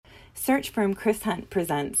Search firm Chris Hunt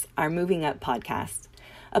presents our Moving Up podcast,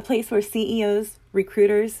 a place where CEOs,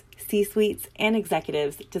 recruiters, C-suites, and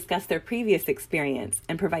executives discuss their previous experience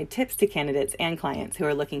and provide tips to candidates and clients who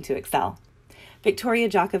are looking to excel. Victoria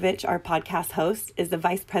Djokovic, our podcast host, is the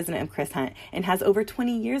vice president of Chris Hunt and has over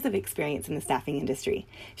 20 years of experience in the staffing industry.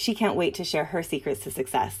 She can't wait to share her secrets to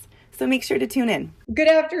success. So make sure to tune in. Good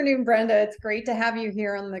afternoon, Brenda. It's great to have you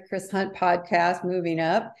here on the Chris Hunt podcast, Moving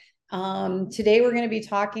Up. Today, we're going to be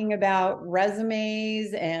talking about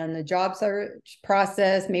resumes and the job search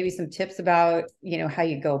process, maybe some tips about, how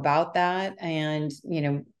you go about that and,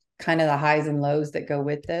 kind of the highs and lows that go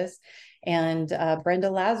with this. And Brenda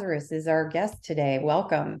Lazarus is our guest today.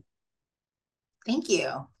 Welcome. Thank you.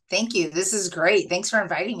 Thank you. This is great. Thanks for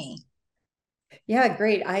inviting me. Yeah,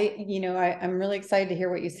 great. I'm really excited to hear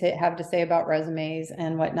what you have to say about resumes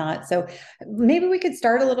and whatnot. So maybe we could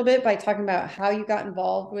start a little bit by talking about how you got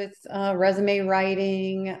involved with resume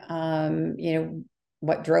writing,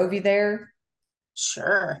 what drove you there?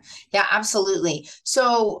 Sure. Yeah, absolutely.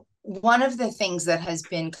 So one of the things that has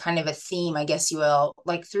been kind of a theme, I guess you will,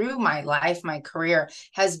 like through my life, my career,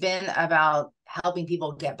 has been about helping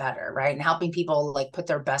people get better, right? And helping people like put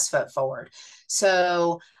their best foot forward.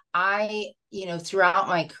 So throughout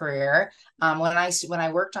my career, when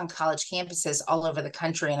I worked on college campuses all over the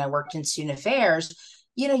country and I worked in student affairs,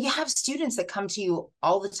 you have students that come to you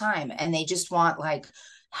all the time and they just want like,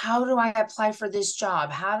 how do I apply for this job?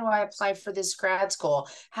 How do I apply for this grad school?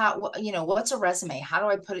 What's a resume? How do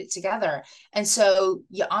I put it together? And so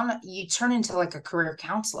you turn into like a career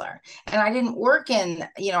counselor. And I didn't work in,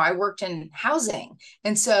 I worked in housing.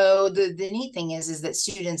 And so the neat thing is that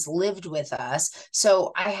students lived with us.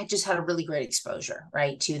 So I had just had a really great exposure,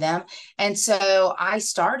 right, to them. And so I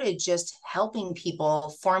started just helping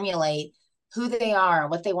people formulate who they are,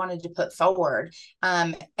 what they wanted to put forward.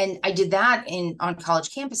 And I did that on college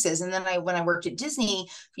campuses. And then when I worked at Disney,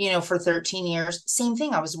 for 13 years, same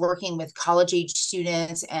thing. I was working with college age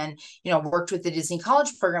students and, worked with the Disney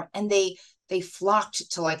College Program, and they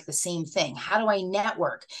flocked to like the same thing. How do I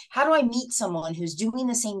network? How do I meet someone who's doing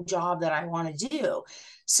the same job that I want to do?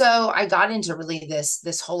 So I got into really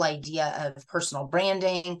this whole idea of personal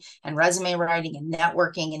branding and resume writing and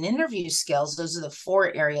networking and interview skills. Those are the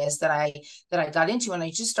four areas that I got into. And I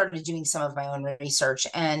just started doing some of my own research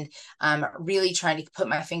and really trying to put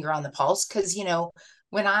my finger on the pulse. Because,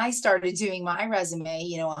 when I started doing my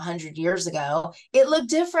resume, 100 years ago, it looked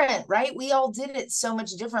different, right? We all did it so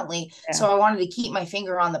much differently. Yeah. So I wanted to keep my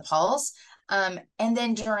finger on the pulse. And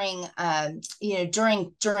then during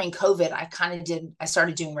COVID, I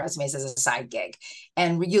started doing resumes as a side gig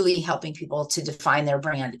and really helping people to define their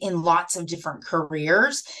brand in lots of different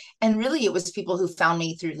careers. And really it was people who found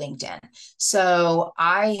me through LinkedIn. So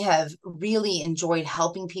I have really enjoyed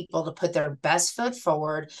helping people to put their best foot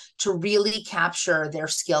forward to really capture their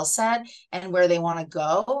skill set and where they want to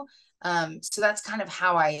go. So that's kind of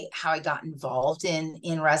how I got involved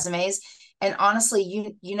in resumes. And honestly,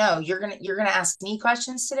 you're gonna ask me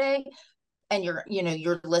questions today, and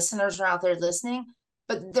your listeners are out there listening,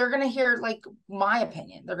 but they're gonna hear like my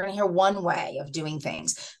opinion. They're gonna hear one way of doing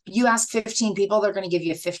things. You ask 15 people, they're gonna give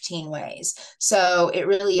you 15 ways. So it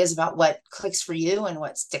really is about what clicks for you and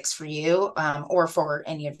what sticks for you, or for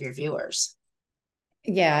any of your viewers.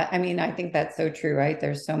 Yeah, I mean, I think that's so true, right?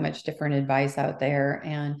 There's so much different advice out there,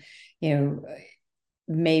 and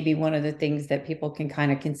maybe one of the things that people can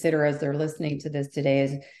kind of consider as they're listening to this today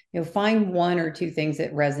is, find one or two things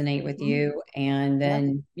that resonate with you. And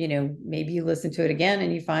then, maybe you listen to it again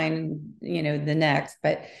and you find, the next,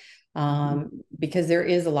 but because there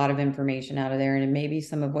is a lot of information out of there, and maybe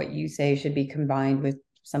some of what you say should be combined with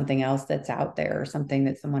something else that's out there or something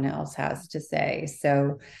that someone else has to say.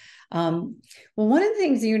 So, well, one of the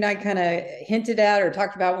things you and I kind of hinted at or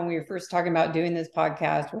talked about when we were first talking about doing this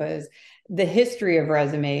podcast was the history of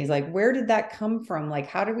resumes. Like, where did that come from? Like,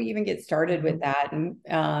 how did we even get started with that?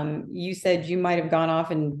 And you said you might have gone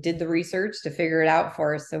off and did the research to figure it out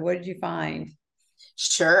for us. So what did you find?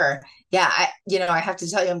 Sure. Yeah. I have to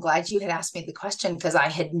tell you, I'm glad you had asked me the question because I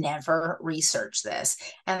had never researched this.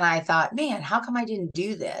 And I thought, man, how come I didn't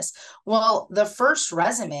do this? Well, the first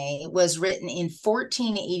resume was written in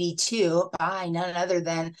 1482 by none other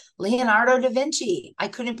than Leonardo da Vinci. I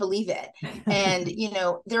couldn't believe it. And,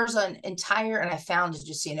 there's an entire, and I found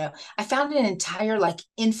an entire like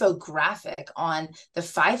infographic on the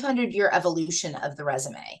 500-year evolution of the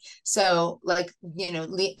resume. So like,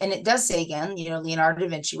 and it does say again, Leonardo da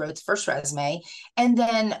Vinci wrote the first resume. And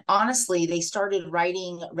then honestly, they started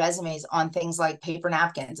writing resumes on things like paper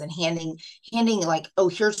napkins and handing like, oh,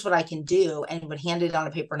 here's what I can do, and would hand it on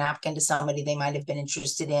a paper napkin to somebody they might have been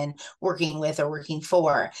interested in working with or working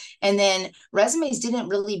for. And then resumes didn't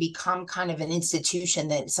really become kind of an institution,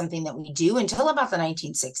 that something that we do, until about the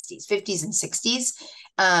 1960s, 50s and 60s,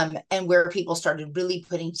 and where people started really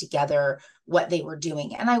putting together what they were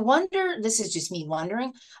doing. And I wonder, this is just me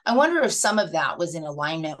wondering, I wonder if some of that was in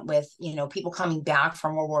alignment with, people coming back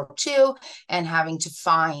from World War II and having to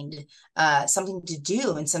find something to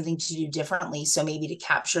do and something to do differently. So maybe to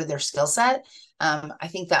capture their skill set. I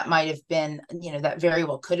think that might have been, that very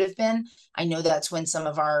well could have been. I know that's when some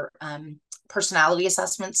of our personality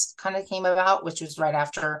assessments kind of came about, which was right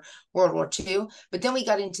after World War II. But then we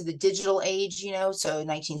got into the digital age, so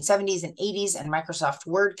 1970s and 80s, and Microsoft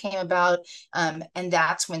Word came about. And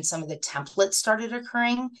that's when some of the templates started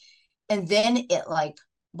occurring. And then it like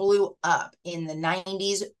blew up in the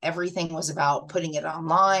 90s. Everything was about putting it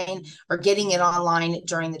online or getting it online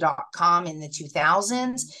during the .com in the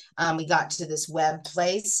 2000s. We got to this web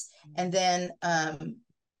place, and then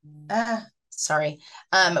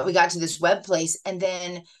we got to this web place, and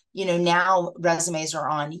then now resumes are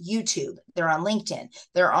on YouTube, they're on LinkedIn,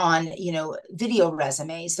 they're on video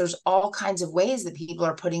resumes. There's all kinds of ways that people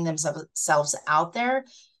are putting themselves out there.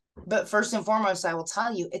 But first and foremost, I will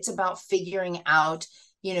tell you, it's about figuring out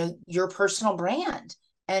your personal brand,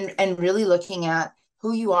 and really looking at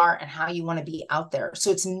who you are and how you want to be out there.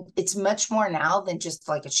 So it's much more now than just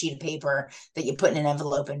like a sheet of paper that you put in an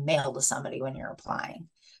envelope and mail to somebody when you're applying.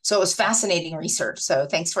 So it was fascinating research. So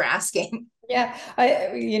thanks for asking. Yeah,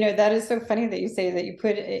 that is so funny that you say that you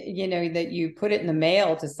put it in the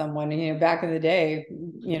mail to someone. Back in the day,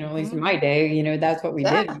 at least in my day, that's what we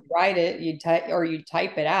did. You write it, you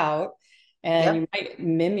type it out, and you might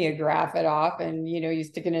mimeograph it off, and you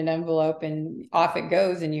stick it in an envelope, and off it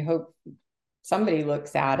goes, and you hope somebody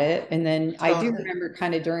looks at it. And then I do remember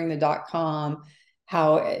kind of during the .com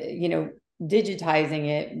how digitizing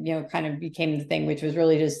it, kind of became the thing, which was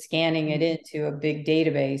really just scanning it into a big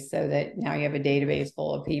database, so that now you have a database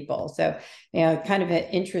full of people. So, kind of an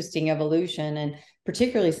interesting evolution. And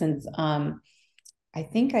particularly since, I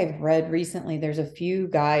think I've read recently, there's a few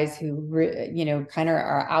guys who, kind of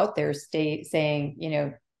are out there saying,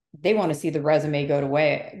 they want to see the resume go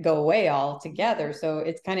away altogether. So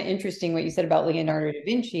it's kind of interesting what you said about Leonardo da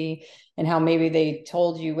Vinci, and how maybe they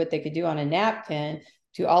told you what they could do on a napkin,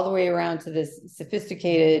 to all the way around to this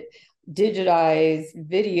sophisticated digitized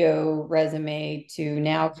video resume, to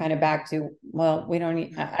now kind of back to, well,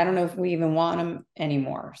 I don't know if we even want them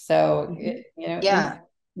anymore. So,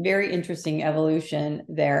 very interesting evolution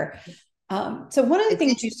there. So one of the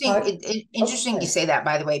things interesting you say that,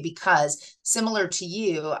 by the way, because similar to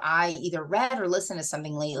you, I either read or listened to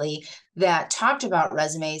something lately that talked about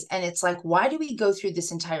resumes, and it's like, why do we go through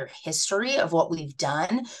this entire history of what we've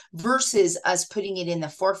done versus us putting it in the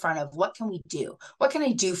forefront of what can we do? What can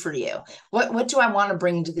I do for you? What do I want to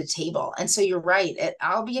bring to the table? And so you're right.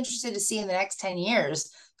 I'll be interested to see in the next 10 years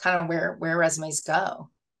kind of where resumes go.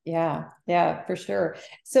 Yeah, for sure.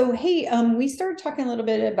 So, hey, we started talking a little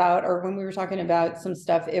bit about, or when we were talking about some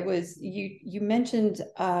stuff, it was, you mentioned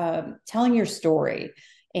telling your story.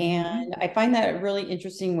 And I find that a really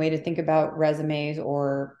interesting way to think about resumes,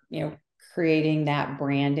 or, creating that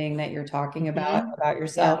branding that you're talking about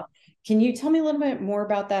yourself. Yeah. Can you tell me a little bit more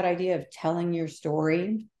about that idea of telling your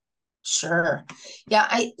story? Sure. Yeah.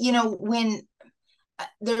 When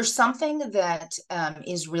there's something that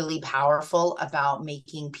is really powerful about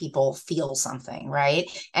making people feel something, right?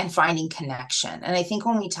 And finding connection. And I think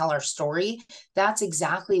when we tell our story, that's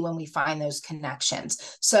exactly when we find those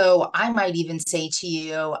connections. So I might even say to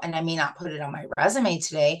you, and I may not put it on my resume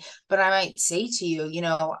today, but I might say to you,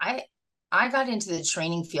 I got into the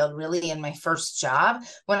training field really in my first job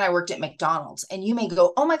when I worked at McDonald's. And you may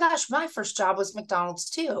go, oh my gosh, my first job was McDonald's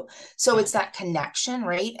too. So it's that connection,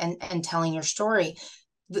 right? And telling your story.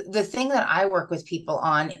 The thing that I work with people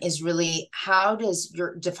on is really, how does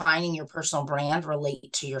your defining your personal brand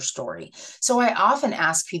relate to your story? So I often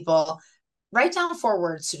ask people, write down 4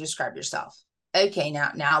 words to describe yourself. Okay,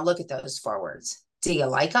 now look at those 4 words. Do you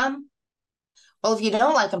like them? Well, if you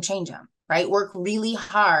don't like them, change them. Right? Work really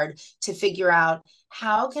hard to figure out,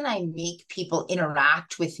 how can I make people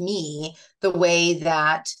interact with me the way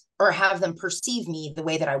that, or have them perceive me the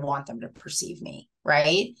way that I want them to perceive me.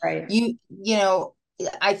 Right. Right.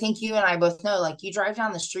 I think you and I both know, like, you drive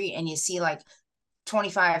down the street and you see like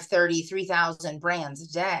 25, 30, 3,000 brands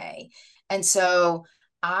a day. And so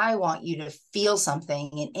I want you to feel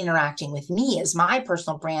something in interacting with me as my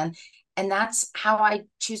personal brand. And that's how I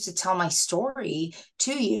choose to tell my story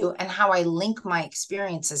to you and how I link my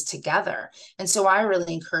experiences together. And so I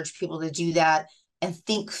really encourage people to do that and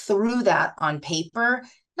think through that on paper,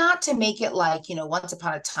 not to make it like, once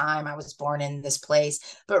upon a time I was born in this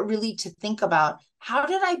place, but really to think about, how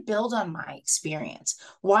did I build on my experience?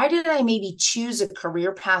 Why did I maybe choose a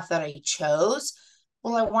career path that I chose?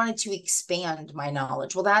 Well, I wanted to expand my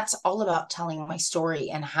knowledge. Well, that's all about telling my story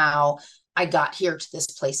and how I got here to this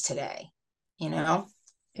place today, you know?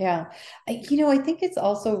 Yeah. I think it's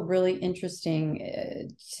also really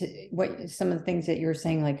interesting what some of the things that you're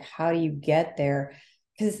saying, like how do you get there?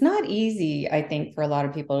 Because it's not easy, I think, for a lot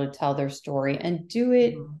of people to tell their story and do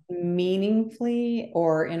it meaningfully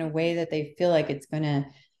or in a way that they feel like it's going to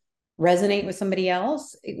resonate with somebody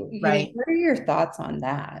else. Right. What are your thoughts on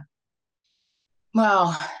that?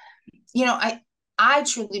 Well, I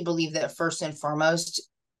truly believe that first and foremost,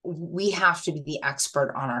 we have to be the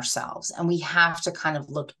expert on ourselves, and we have to kind of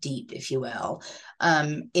look deep, if you will.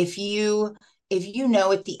 If you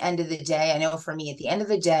know, at the end of the day, I know for me, at the end of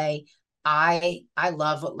the day, I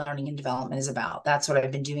love what learning and development is about. That's what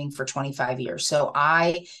I've been doing for 25 years. So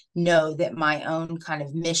I know that my own kind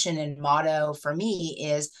of mission and motto for me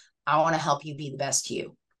is, I want to help you be the best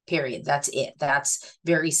you. Period. That's it. That's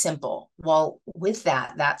very simple. Well, with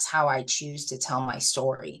that, that's how I choose to tell my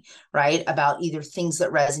story, right? About either things that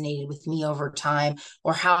resonated with me over time,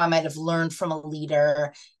 or how I might have learned from a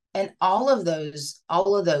leader. And all of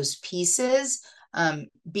those pieces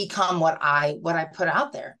become what I put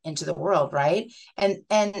out there into the world, right? And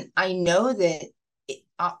I know that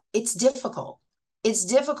it's difficult. It's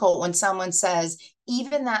difficult when someone says,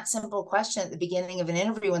 even that simple question at the beginning of an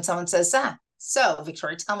interview, when someone says, so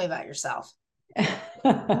Victoria, tell me about yourself. What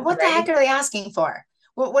the heck Right. are they asking for?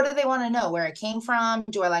 What do they want to know? Where I came from?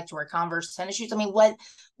 Do I like to wear Converse tennis shoes? I mean,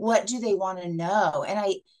 what do they want to know?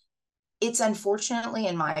 And it's unfortunately,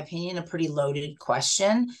 in my opinion, a pretty loaded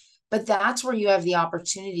question, but that's where you have the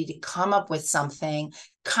opportunity to come up with something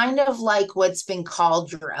kind of like what's been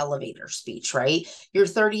called your elevator speech, right? Your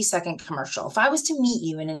 30-second commercial. If I was to meet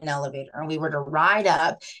you in an elevator and we were to ride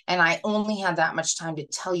up and I only had that much time to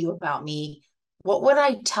tell you about me, what would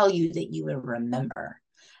I tell you that you would remember?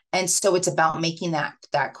 And so it's about making that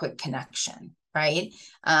quick connection, right?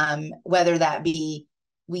 Whether that be,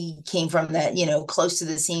 we came from close to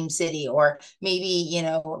the same city, or maybe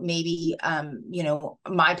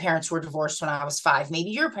my parents were divorced when I was 5, maybe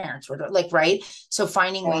your parents were, like, right? So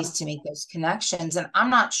finding Yeah. ways to make those connections. And I'm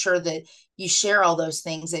not sure that you share all those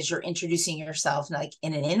things as you're introducing yourself, like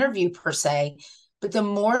in an interview per se, but the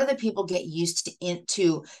more that people get used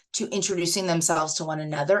to introducing themselves to one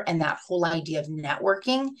another, and that whole idea of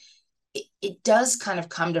networking, it does kind of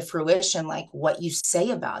come to fruition, like what you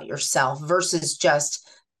say about yourself versus just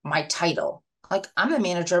my title. Like, I'm the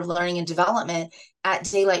manager of learning and development at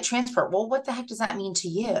Daylight Transport. Well, what the heck does that mean to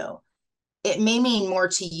you? It may mean more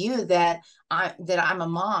to you that I'm a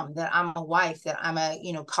mom, that I'm a wife, that I'm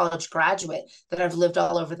a college graduate, that I've lived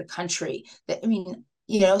all over the country.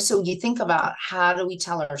 So you think about, how do we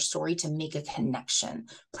tell our story to make a connection,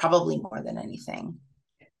 probably more than anything.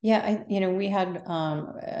 Yeah, we had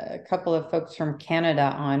a couple of folks from Canada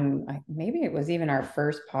on, maybe it was even our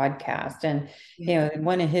first podcast. And,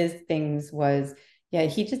 one of his things was, yeah,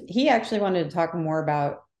 he actually wanted to talk more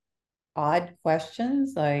about odd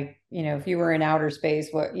questions. Like, if you were in outer space,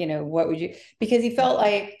 what would you, because he felt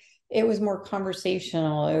like it was more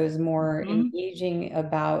conversational. It was more engaging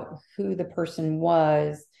about who the person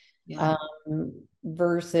was. Yeah.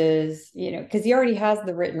 Versus, because he already has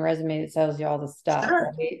the written resume that tells you all the stuff,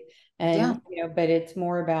 Sure. right? Yeah. And, but it's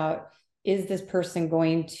more about, is this person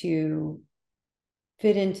going to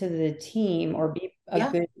fit into the team or be a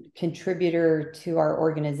Yeah. good contributor to our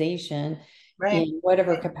organization Right. in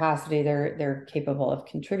whatever capacity they're capable of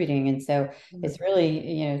contributing? And so it's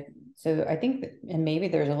really, so I think that, and maybe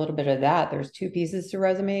there's a little bit of that. There's two pieces to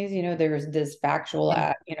resumes, there's this factual,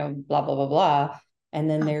 Yeah. blah, blah, blah, blah. And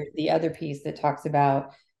then Yeah. there's the other piece that talks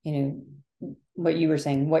about, what you were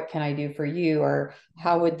saying, what can I do for you? Or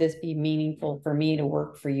how would this be meaningful for me to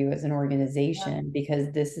work for you as an organization?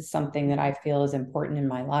 Because this is something that I feel is important in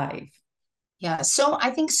my life. Yeah. So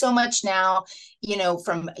I think so much now,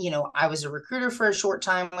 I was a recruiter for a short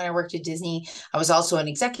time when I worked at Disney. I was also an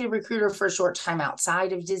executive recruiter for a short time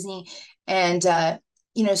outside of Disney. And,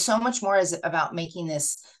 so much more is about making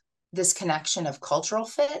this connection of cultural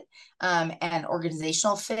fit, and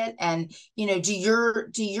organizational fit. And do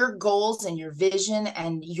your goals and your vision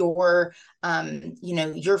and your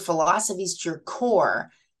philosophies, your core,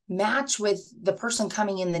 match with the person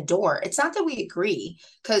coming in the door? It's not that we agree,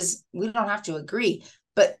 because we don't have to agree,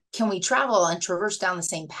 but can we travel and traverse down the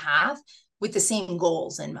same path with the same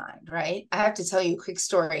goals in mind, right? I have to tell you a quick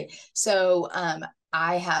story. So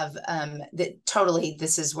I have that totally,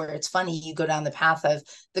 this is where it's funny. You go down the path of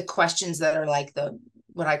the questions that are like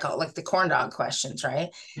what I call like the corn dog questions, right?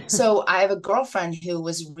 So I have a girlfriend who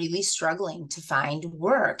was really struggling to find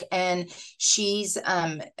work, and she's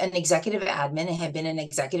an executive admin and had been an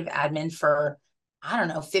executive admin for, I don't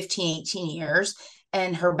know, 15, 18 years.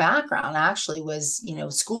 And her background actually was,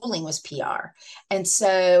 schooling was PR. And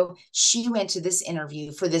so she went to this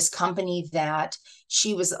interview for this company that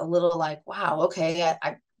she was a little like, wow, okay,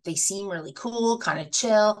 they seem really cool, kind of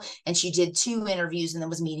chill. And she did 2 interviews and then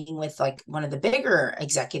was meeting with like one of the bigger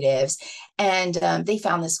executives. And they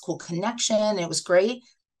found this cool connection. It was great.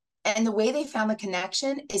 And the way they found the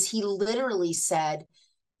connection is he literally said,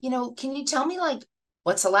 can you tell me like,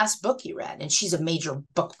 what's the last book you read? And she's a major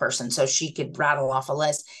book person, so she could rattle off a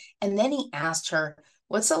list. And then he asked her,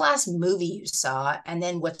 what's the last movie you saw? And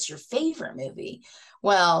then what's your favorite movie?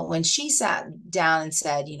 Well, when she sat down and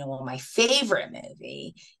said, well, my favorite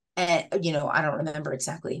movie, and, I don't remember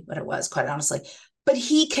exactly what it was, quite honestly, but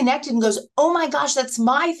he connected and goes, oh my gosh, that's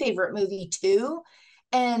my favorite movie too.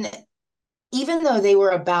 And even though they were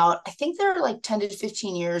about, I think they're like 10 to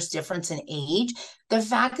 15 years difference in age, the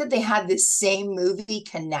fact that they had this same movie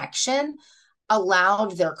connection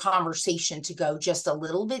allowed their conversation to go just a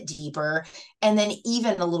little bit deeper and then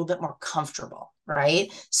even a little bit more comfortable,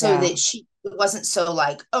 right? So that it wasn't so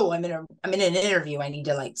like, oh, I'm in an interview, I need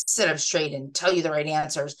to like sit up straight and tell you the right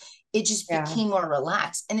answers. It just became more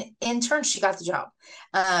relaxed, and in turn she got the job.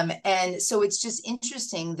 And so it's just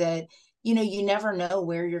interesting that you never know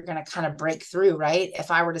where you're going to kind of break through, right?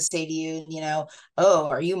 If I were to say to you, oh,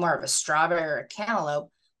 are you more of a strawberry or a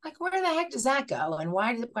cantaloupe? Like, where the heck does that go? And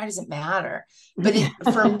why does it matter? But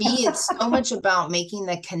for me, it's so much about making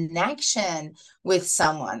the connection with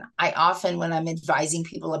someone. I often, when I'm advising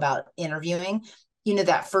people about interviewing,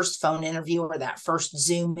 that first phone interview or that first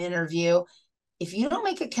Zoom interview, if you don't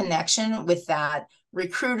make a connection with that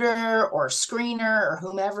recruiter or screener or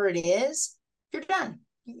whomever it is, you're done.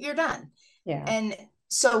 You're done. Yeah. And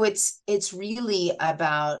so it's really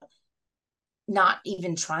about not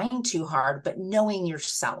even trying too hard, but knowing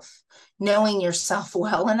yourself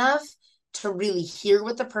well enough to really hear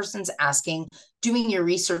what the person's asking, doing your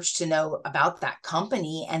research to know about that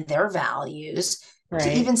company and their values,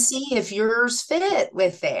 to even see if yours fit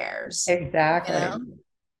with theirs. Exactly.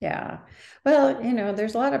 Yeah. Well,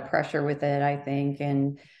 there's a lot of pressure with it, I think.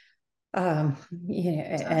 And, and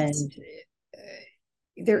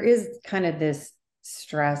there is kind of this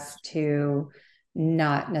stress to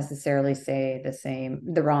not necessarily say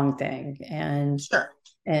the wrong thing. And sure.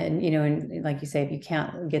 And, and like you say, if you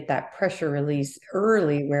can't get that pressure release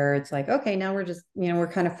early where it's like, okay, now we're just, we're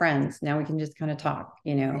kind of friends. Now we can just kind of talk,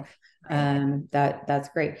 that's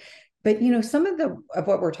great. But, some of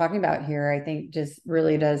what we're talking about here, I think just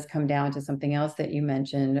really does come down to something else that you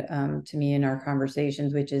mentioned to me in our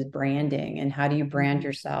conversations, which is branding. And how do you brand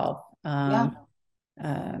yourself? How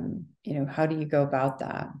do you go about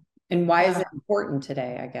that? And why is it important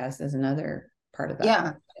today, I guess, is another part of that.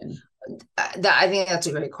 Yeah. I think that's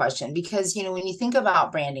a great question, because, when you think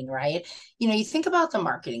about branding, right, you think about the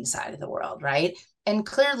marketing side of the world, right? And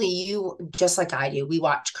clearly you, just like I do, we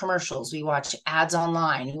watch commercials, we watch ads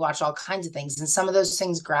online, we watch all kinds of things. And some of those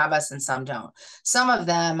things grab us and some don't. Some of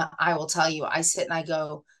them, I will tell you, I sit and I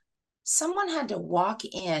go, someone had to walk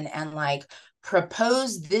in and like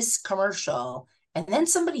propose this commercial and then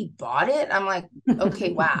somebody bought it. I'm like,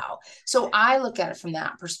 okay, wow. So I look at it from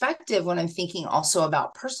that perspective when I'm thinking also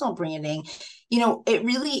about personal branding. It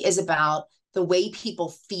really is about the way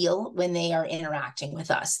people feel when they are interacting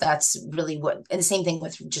with us. That's really and the same thing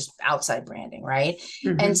with just outside branding, right?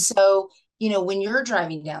 Mm-hmm. And so, when you're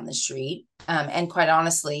driving down the street, and quite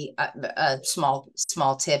honestly, a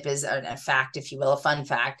small tip is a fact, if you will, a fun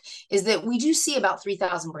fact, is that we do see about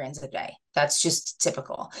 3,000 brands a day. That's just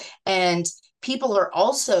typical. And people are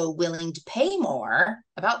also willing to pay more,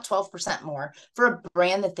 about 12% more, for a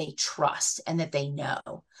brand that they trust and that they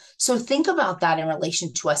know. So think about that in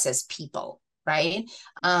relation to us as people, right?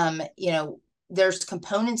 There's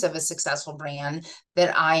components of a successful brand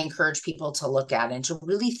that I encourage people to look at and to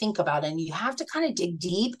really think about. And you have to kind of dig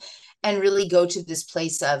deep and really go to this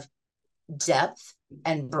place of depth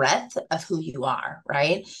and breadth of who you are,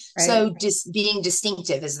 right? So just being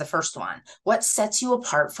distinctive is the first one. What sets you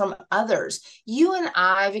apart from others? You and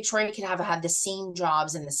I, Victoria, could have had the same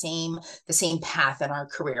jobs and the same path in our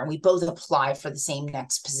career, and we both apply for the same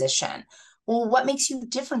next position. Well, what makes you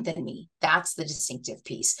different than me? That's the distinctive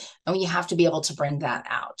piece. And you have to be able to bring that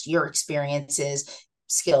out. Your experiences,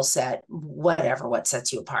 skill set, whatever, what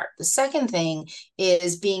sets you apart. The second thing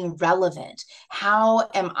is being relevant.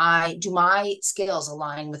 Do my skills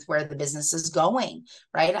align with where the business is going,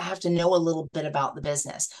 right? I have to know a little bit about the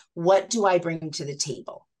business. What do I bring to the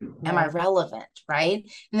table? Am I relevant, right?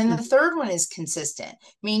 And then the third one is consistent,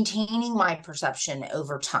 maintaining my perception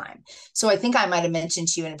over time. So I think I might have mentioned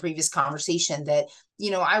to you in a previous conversation that,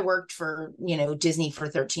 I worked for, Disney for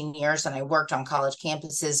 13 years, and I worked on college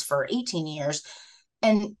campuses for 18 years.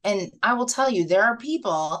 And I will tell you, there are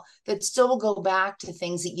people that still will go back to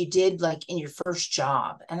things that you did like in your first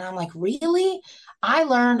job. And I'm like, really? I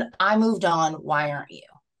learned, I moved on. Why aren't you?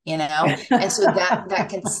 And so that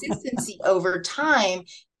consistency over time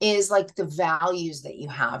is like the values that you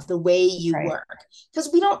have, the way you work, because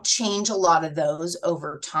we don't change a lot of those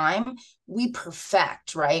over time. We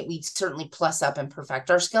perfect, right? We certainly plus up and perfect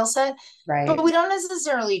our skill set, but we don't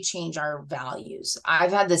necessarily change our values.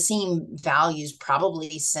 I've had the same values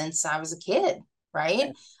probably since I was a kid,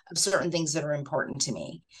 right? Of certain things that are important to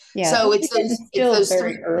me. Yeah. So it's those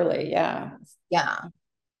very early. Yeah.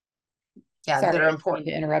 Sorry, that are important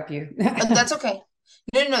to interrupt you. That's okay.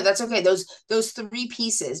 No, that's okay. Those three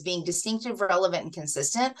pieces, being distinctive, relevant, and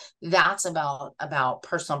consistent, that's about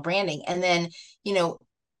personal branding. And then,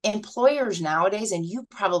 employers nowadays, and you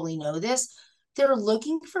probably know this, they're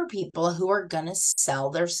looking for people who are going to sell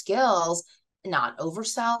their skills, not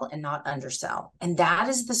oversell and not undersell. And that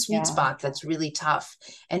is the sweet spot that's really tough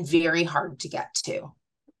and very hard to get to,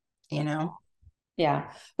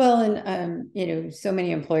 Yeah. Well, and, so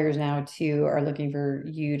many employers now too are looking for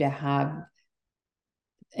you to have,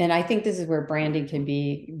 and I think this is where branding can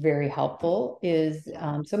be very helpful, is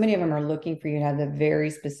so many of them are looking for you to have the very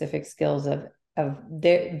specific skills of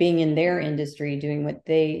being in their industry, doing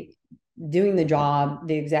the job,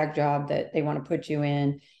 the exact job that they want to put you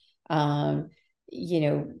in. I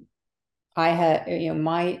had,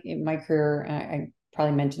 my career, I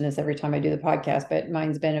probably mention this every time I do the podcast, but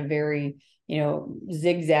mine's been a very,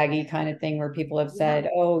 zigzaggy kind of thing where people have said,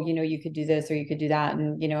 oh, you could do this or you could do that.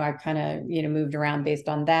 And, I kind of, moved around based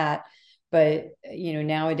on that. But,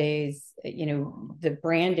 nowadays, the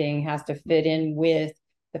branding has to fit in with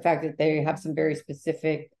the fact that they have some very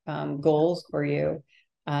specific goals for you,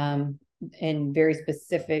 and very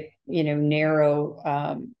specific,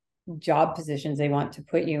 narrow job positions they want to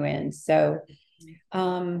put you in. So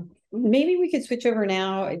maybe we could switch over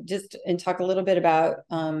now and talk a little bit about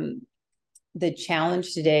the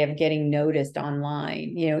challenge today of getting noticed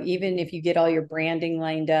online. Even if you get all your branding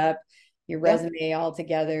lined up, your resume all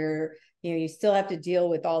together, you still have to deal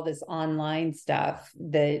with all this online stuff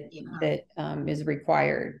that is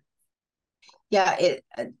required. Yeah,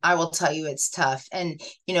 I will tell you, it's tough. And,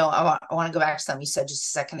 I want to go back to something you said just a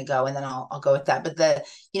second ago, and then I'll go with that. But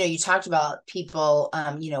you talked about people,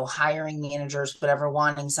 hiring managers, whatever,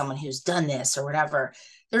 wanting someone who's done this or whatever.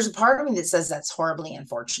 There's a part of me that says that's horribly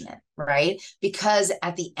unfortunate, right? Because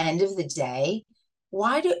at the end of the day,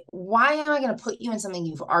 why am I going to put you in something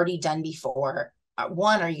you've already done before?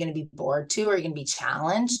 One, are you going to be bored? Two, are you going to be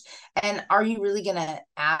challenged? And are you really going to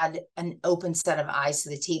add an open set of eyes to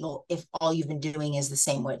the table if all you've been doing is the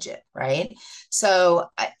same widget, right? So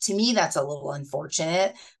to me, that's a little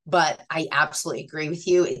unfortunate, but I absolutely agree with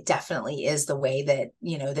you. It definitely is the way that,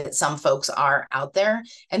 that some folks are out there.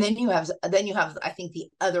 And then you have, I think,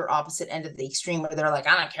 the other opposite end of the extreme where they're like,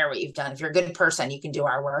 I don't care what you've done. If you're a good person, you can do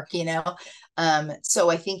our work, So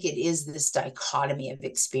I think it is this dichotomy of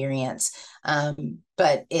experience.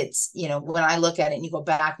 But it's, when I look at it and you go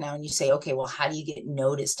back now and you say, okay, well, how do you get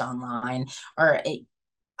noticed online?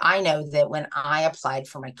 I know that when I applied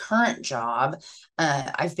for my current job,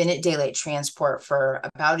 I've been at Daylight Transport for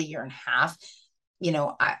about a year and a half.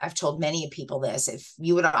 I've told many people this. If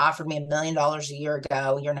you would have offered me $1 million a year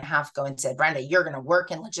and a half ago and said, Brenda, you're going to work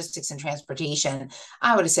in logistics and transportation,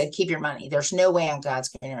 I would have said, keep your money. There's no way on God's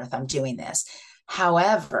green earth I'm doing this.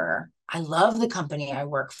 However, I love the company I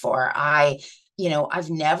work for. I've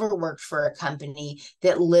never worked for a company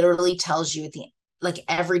that literally tells you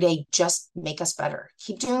every day, just make us better.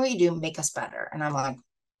 Keep doing what you do, make us better. And I'm like,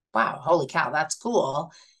 wow, holy cow, that's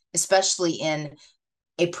cool. Especially in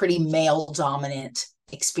a pretty male dominant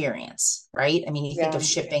experience, right? I mean, you think of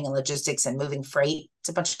shipping and logistics and moving freight, it's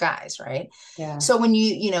a bunch of guys, right? Yeah. So when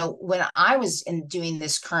when I was doing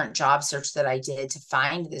this current job search that I did to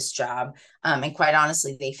find this job, and quite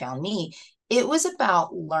honestly, they found me, it was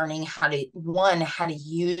about learning how to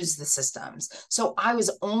use the systems. So I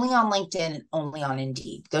was only on LinkedIn and only on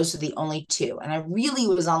Indeed. Those are the only two. And I really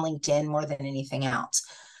was on LinkedIn more than anything else.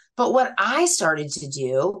 But what I started to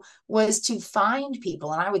do was to find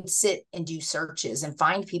people, and I would sit and do searches and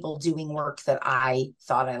find people doing work that I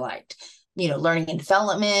thought I liked. learning and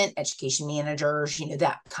development, education managers,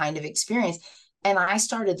 that kind of experience. And I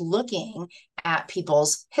started looking at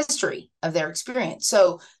people's history of their experience.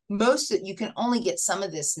 So you can only get some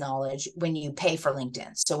of this knowledge when you pay for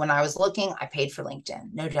LinkedIn. So when I was looking, I paid for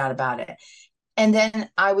LinkedIn, no doubt about it. And then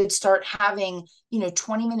I would start having,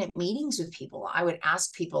 20-minute meetings with people. I would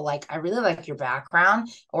ask people like, I really like your background,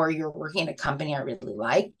 or you're working at a company I really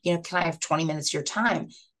like, can I have 20 minutes of your time?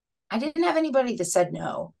 I didn't have anybody that said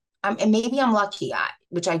no. And maybe I'm lucky,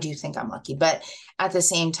 which I do think I'm lucky, but at the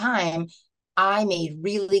same time, I made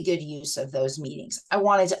really good use of those meetings. I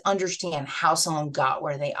wanted to understand how someone got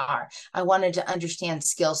where they are. I wanted to understand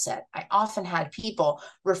skill set. I often had people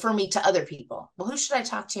refer me to other people. Well, who should I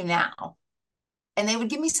talk to now? And they would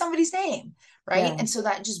give me somebody's name, right? Yeah. And so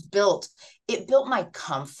that just built my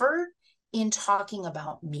comfort in talking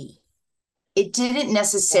about me. It didn't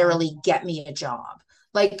necessarily get me a job.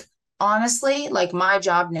 Like, honestly, like my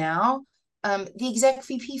job now, the exec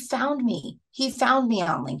VP found me. He found me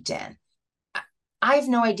on LinkedIn. I have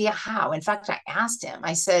no idea how. In fact, I asked him,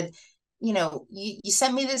 I said, you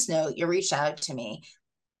sent me this note, you reached out to me.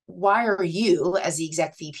 Why are you, as the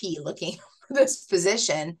exec VP, looking for this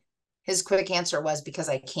position? His quick answer was, because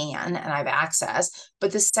I can and I have access.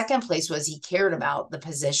 But the second place was he cared about the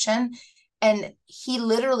position. And he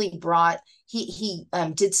literally he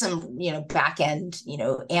did some, back end,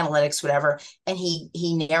 analytics, whatever. And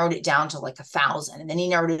he narrowed it down to like 1,000. And then he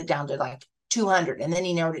narrowed it down to like 200. And then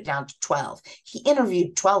he narrowed it down to 12. He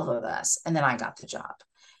interviewed 12 of us. And then I got the job.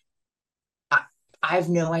 I have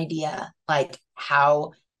no idea like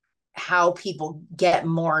how people get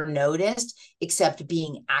more noticed, except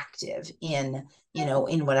being active in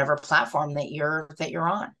whatever platform that you're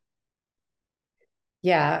on.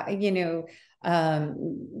 Yeah.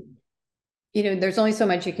 There's only so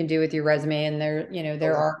much you can do with your resume, and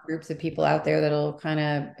there are groups of people out there that'll kind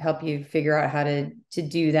of help you figure out how to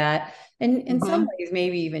do that. And in some ways,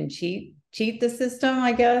 maybe even cheat the system,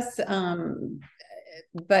 I guess.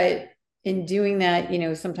 But in doing that,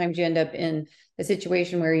 sometimes you end up in a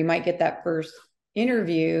situation where you might get that first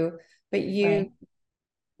interview, but you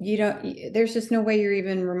don't, there's just no way you're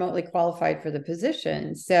even remotely qualified for the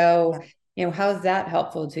position. So, how's that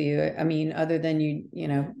helpful to you? I mean, other than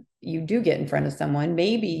you do get in front of someone,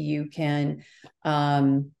 maybe you can,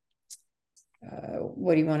 what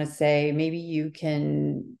do you want to say? Maybe you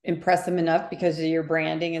can impress them enough because of your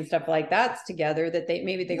branding and stuff like that's together that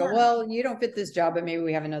they go, well, you don't fit this job, but maybe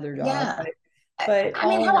we have another job. Yeah. But I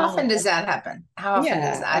mean, how often does that happen? How often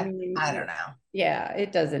does that? I don't know. Yeah,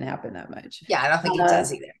 it doesn't happen that much. Yeah, I don't think it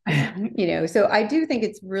does either. So I do think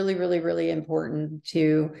it's really, really, really important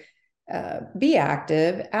to be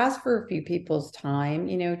active, ask for a few people's time,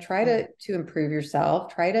 try to improve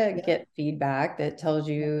yourself, try to get feedback that tells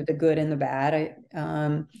you the good and the bad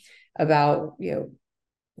about,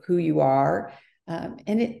 who you are. And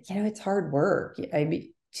it's hard work.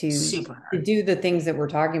 To do the things that we're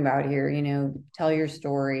talking about here, tell your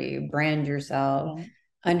story, brand yourself,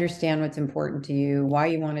 understand what's important to you, why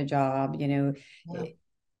you want a job,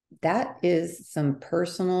 that is some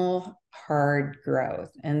personal hard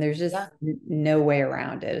growth, and there's just no way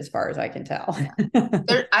around it as far as I can tell.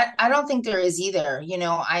 I don't think there is either.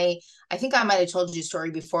 I think I might have told you a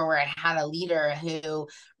story before where I had a leader who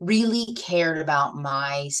really cared about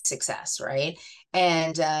my success, right?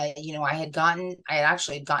 And I had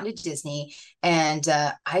actually gotten to Disney, and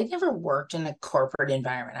I'd never worked in a corporate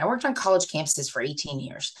environment. I worked on college campuses for 18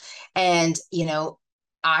 years, and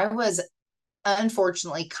I was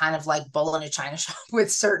unfortunately kind of like bull in a china shop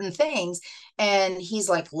with certain things. And he's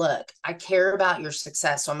like, look, I care about your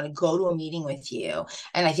success, so I'm going to go to a meeting with you.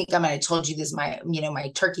 And I think I might have told you this, my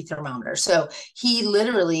turkey thermometer. So he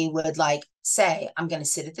literally would like say, I'm going to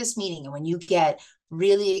sit at this meeting, and when you get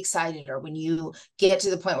really excited, or when you get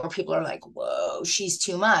to the point where people are like, whoa, she's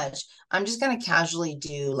too much, I'm just going to casually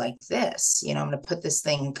do like this. I'm going to put this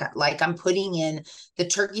thing like I'm putting in the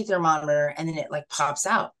turkey thermometer, and then it like pops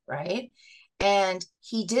out, right? And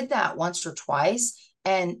he did that once or twice,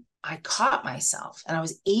 and I caught myself, and I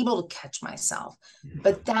was able to catch myself.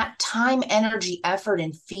 But that time, energy, effort,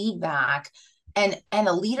 and feedback, and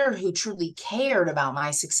a leader who truly cared about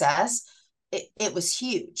my success, it was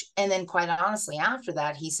huge. And then quite honestly, after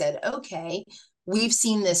that, he said, okay, we've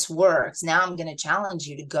seen this works. Now I'm going to challenge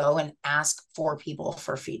you to go and ask 4 people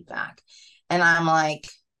for feedback. And I'm like,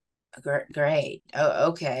 great. Oh,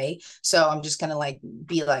 okay. So I'm just going to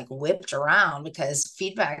be whipped around because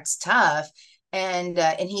feedback's tough. And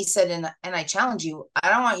he said, and I challenge you, I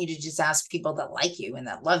don't want you to just ask people that like you and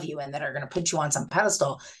that love you and that are going to put you on some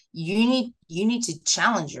pedestal. You need to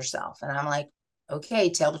challenge yourself. And I'm like, okay,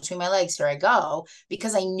 tail between my legs, here I go,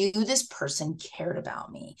 because I knew this person cared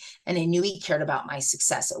about me and I knew he cared about my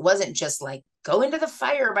success. It wasn't just like, go into the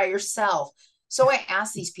fire by yourself. So I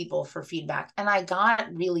asked these people for feedback and I got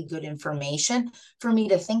really good information for me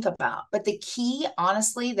to think about. But the key,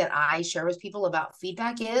 honestly, that I share with people about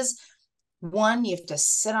feedback is, one, you have to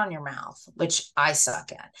sit on your mouth, which I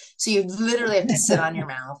suck at. So you literally have to sit on your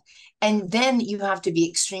mouth. And then you have to be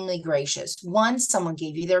extremely gracious. One, someone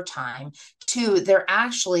gave you their time. Two, they're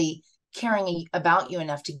actually caring about you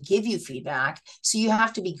enough to give you feedback. So you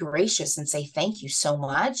have to be gracious and say, thank you so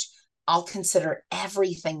much. I'll consider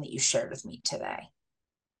everything that you shared with me today.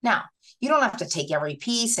 Now, you don't have to take every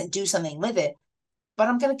piece and do something with it, but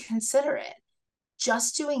I'm going to consider it.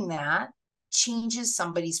 Just doing that changes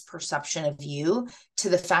somebody's perception of you to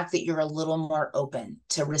the fact that you're a little more open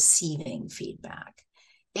to receiving feedback.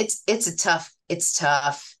 It's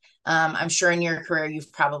tough. I'm sure in your career,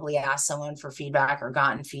 you've probably asked someone for feedback or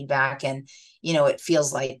gotten feedback and, it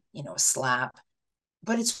feels like, a slap,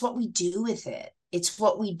 but it's what we do with it. It's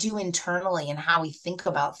what we do internally and how we think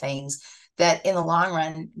about things that in the long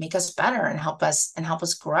run make us better and help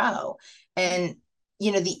us grow. And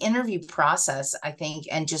the interview process, I think,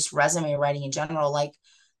 and just resume writing in general, like,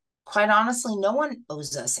 quite honestly, no one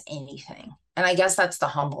owes us anything. And I guess that's the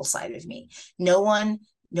humble side of me. No one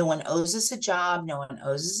owes us a job. No one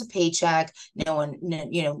owes us a paycheck. No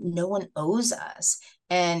one owes us.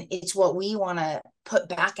 And it's what we want to put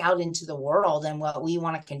back out into the world and what we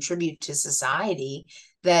want to contribute to society,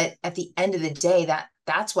 that at the end of the day,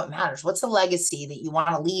 that's what matters. What's the legacy that you want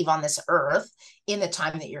to leave on this earth in the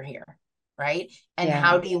time that you're here? Right. And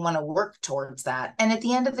how do you want to work towards that? And at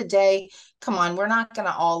the end of the day, come on, we're not going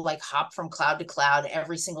to all like hop from cloud to cloud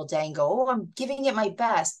every single day and go, oh, I'm giving it my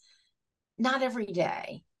best. Not every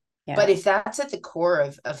day. Yeah. But if that's at the core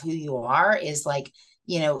of who you are, is like,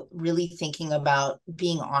 really thinking about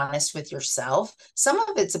being honest with yourself. Some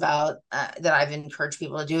of it's about that I've encouraged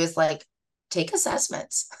people to do is like take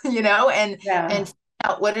assessments, and find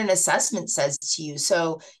out what an assessment says to you.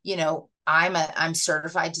 So, I'm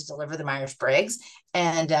certified to deliver the Myers-Briggs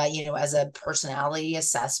and, as a personality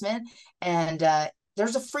assessment. And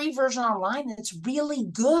there's a free version online that's really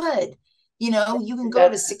good. You can go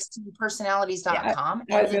to 16personalities.com.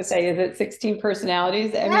 I was going to say, is it 16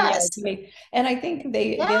 personalities? Yes. I mean, and I think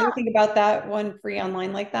the other thing about that one free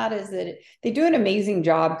online like that is that they do an amazing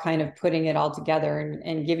job kind of putting it all together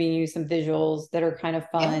and giving you some visuals that are kind of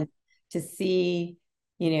fun to see,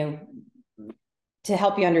 to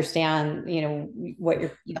help you understand,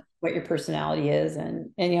 what your personality is.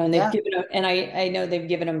 And they've given them, and I know they've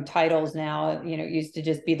given them titles now, it used to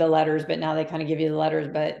just be the letters, but now they kind of give you the letters,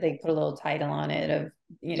 but they put a little title on it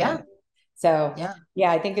of, so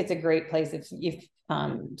I think it's a great place. If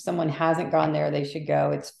someone hasn't gone there, they should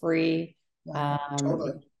go. It's free.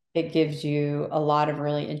 Totally. It gives you a lot of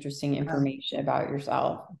really interesting information about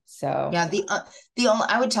yourself. So the only,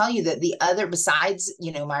 I would tell you that the other, besides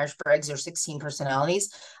Myers-Briggs or 16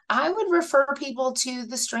 personalities, I would refer people to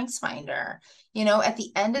the Strengths Finder. At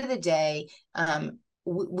the end of the day,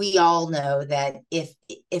 we all know that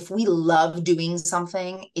if we love doing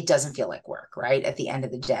something, it doesn't feel like work, right? At the end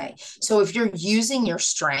of the day. So if you're using your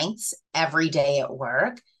strengths every day at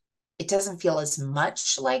work, it doesn't feel as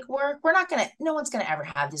much like work. No one's going to ever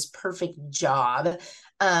have this perfect job.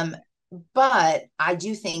 But I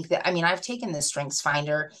do think that, I've taken the Strengths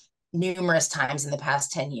Finder numerous times in the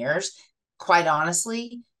past 10 years. Quite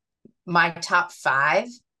honestly, my top 5,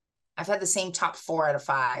 I've had the same top 4 out of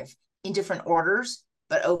 5 in different orders,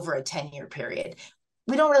 but over a 10-year period.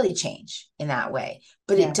 We don't really change in that way,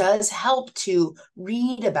 but it does help to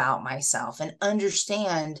read about myself and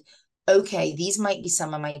understand, okay, these might be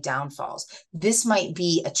some of my downfalls. This might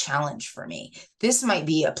be a challenge for me. This might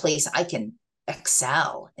be a place I can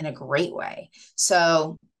excel in a great way.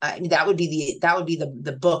 So that would be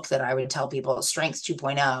the book that I would tell people, Strengths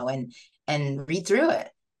 2.0, and read through it.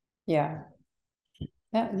 Yeah,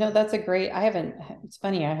 no, that's a great, it's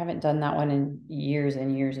funny, I haven't done that one in years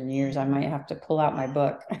and years and years. I might have to pull out my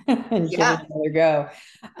book and give it another go.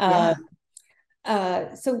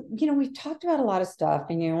 So, we've talked about a lot of stuff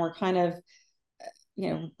and, we're kind of,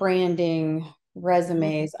 branding,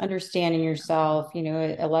 resumes, understanding yourself,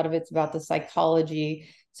 a lot of it's about the psychology.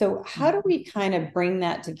 So how do we kind of bring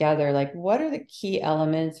that together? Like, what are the key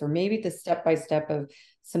elements, or maybe the step-by-step of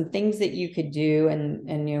some things that you could do?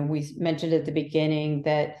 And, we mentioned at the beginning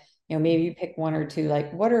that, maybe you pick one or two,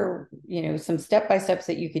 like what are, some step-by-steps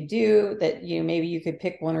that you could do that, maybe you could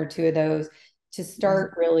pick one or two of those to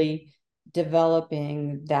start really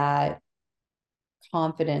developing that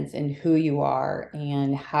confidence in who you are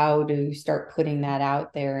and how to start putting that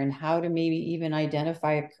out there and how to maybe even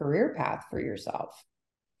identify a career path for yourself?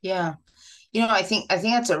 Yeah. I think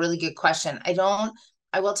that's a really good question.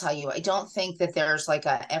 I will tell you, I don't think that there's like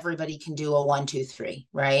everybody can do a 1, 2, 3,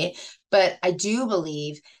 right? But I do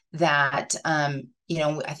believe that,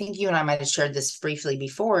 I think you and I might have shared this briefly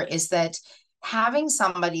before, is that having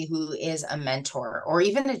somebody who is a mentor or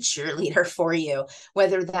even a cheerleader for you,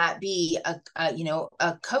 whether that be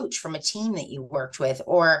a coach from a team that you worked with,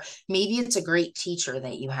 or maybe it's a great teacher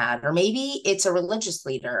that you had, or maybe it's a religious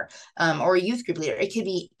leader, or a youth group leader. It could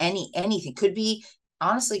be anything. Could be,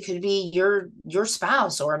 honestly, could be your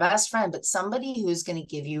spouse or a best friend, but somebody who's going to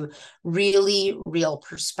give you really real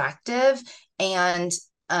perspective and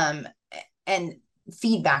um and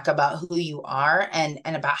feedback about who you are and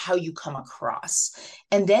about how you come across.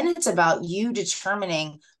 And then it's about you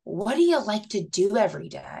determining, what do you like to do every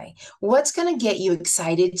day? What's going to get you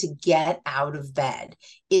excited to get out of bed?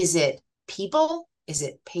 Is it people? Is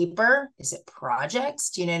it paper? Is it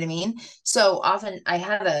projects? Do you know what I mean? So often I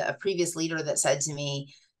had a previous leader that said to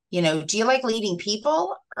me, do you like leading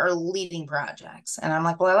people or leading projects? And I'm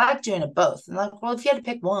like, well, I like doing it both. And like, well, if you had to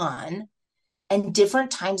pick one, and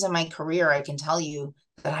different times in my career, I can tell you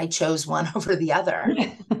that I chose one over the other,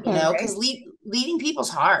 because leading people's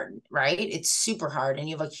hard, right? It's super hard and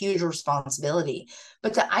you have a huge responsibility.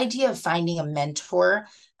 But the idea of finding a mentor,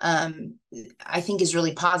 I think is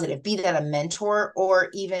really positive, be that a mentor or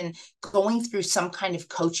even going through some kind of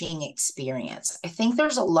coaching experience. I think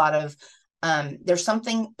there's a lot of, there's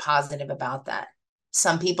something positive about that.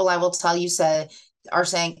 Some people, I will tell you, are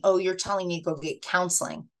saying, oh, you're telling me to go get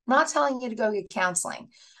counseling. I'm not telling you to go get counseling.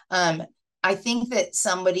 I think that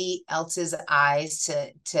somebody else's eyes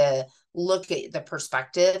to look at the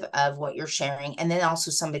perspective of what you're sharing, and then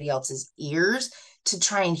also somebody else's ears to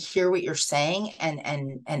try and hear what you're saying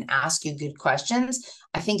and ask you good questions,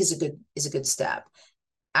 I think is a good step.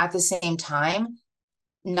 At the same time,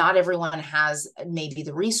 not everyone has maybe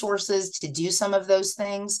the resources to do some of those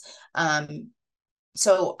things.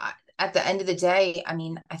 So at the end of the day, I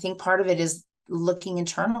mean, I think part of it is looking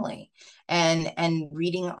internally and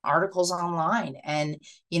reading articles online and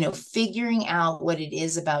figuring out what it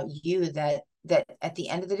is about you that at the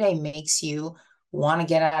end of the day makes you want to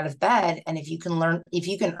get out of bed. And if you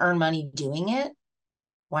can earn money doing it,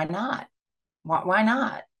 why not? Why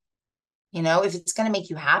not? If it's going to make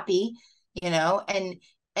you happy,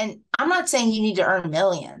 and I'm not saying you need to earn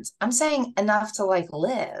millions. I'm saying enough to like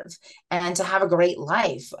live and to have a great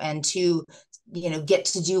life and to, get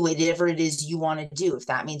to do whatever it is you want to do. If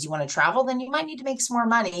that means you want to travel, then you might need to make some more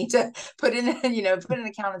money to put in an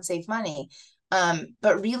account and save money.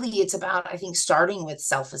 But really it's about, I think, starting with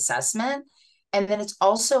self-assessment. And then it's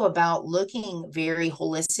also about looking very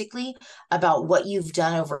holistically about what you've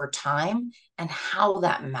done over time and how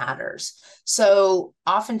that matters. So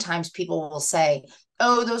oftentimes people will say,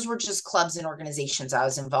 oh, those were just clubs and organizations I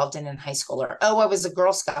was involved in high school, or, oh, I was a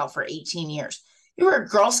Girl Scout for 18 years. You were a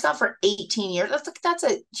Girl Scout for 18 years. That's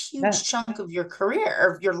a huge chunk of your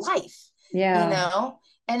career, of your life,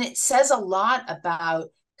 and it says a lot about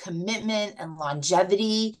commitment and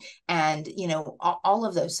longevity and, all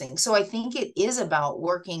of those things. So I think it is about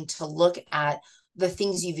working to look at the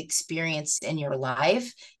things you've experienced in your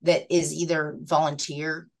life that is either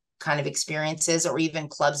volunteer kind of experiences or even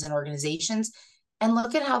clubs and organizations, and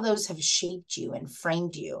look at how those have shaped you and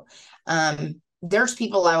framed you. There's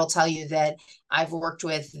people, I will tell you, that I've worked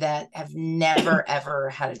with that have never, ever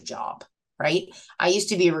had a job, right? I used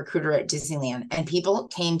to be a recruiter at Disneyland, and people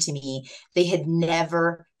came to me, they had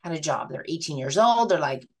never had a job. They're 18 years old. They're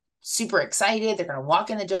like super excited. They're going to walk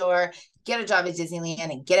in the door, get a job at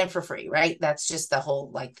Disneyland and get in for free, right? That's just the whole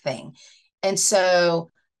like thing. And so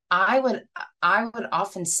I would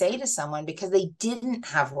often say to someone, because they didn't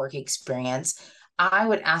have work experience, I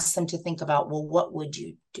would ask them to think about, well, what would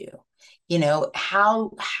you do?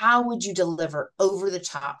 How would you deliver over the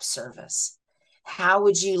top service? How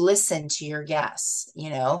would you listen to your guests?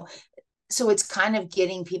 So it's kind of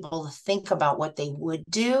getting people to think about what they would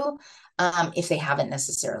do if they haven't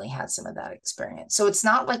necessarily had some of that experience. So it's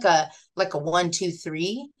not like a 1, 2,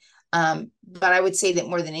 3. But I would say that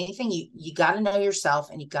more than anything, you got to know yourself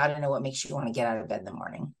and you got to know what makes you want to get out of bed in the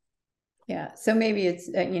morning. Yeah. So maybe it's,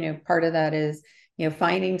 part of that is,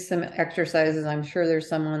 finding some exercises. I'm sure there's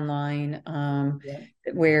some online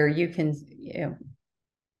where you can,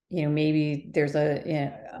 maybe there's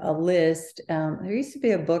a list. There used to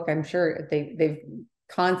be a book, I'm sure they've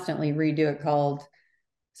constantly redo it, called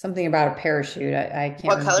something about a parachute. I can't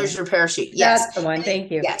What remember. color is your parachute? Yes. That's the one. Thank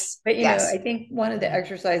you. Yes. But Yes. I think one of the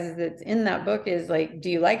exercises that's in that book is like, do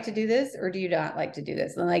you like to do this or do you not like to do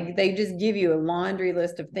this? And like they just give you a laundry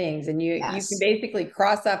list of things, and you can basically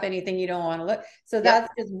cross off anything you don't want to look. So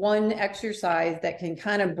that's just one exercise that can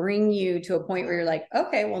kind of bring you to a point where you're like,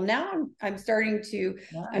 okay, well now I'm starting to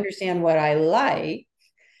understand what I like.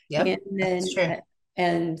 Yep. And then that's true.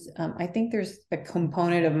 And I think there's a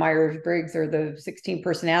component of Myers-Briggs or the 16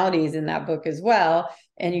 personalities in that book as well.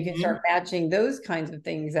 And you can start matching those kinds of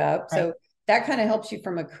things up. Right. So that kind of helps you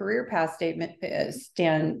from a career path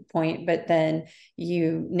standpoint, but then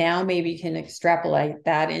you now maybe can extrapolate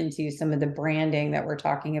that into some of the branding that we're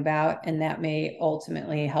talking about. And that may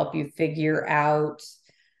ultimately help you figure out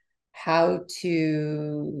how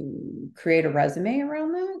to create a resume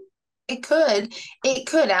around that. It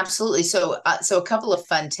could absolutely. So a couple of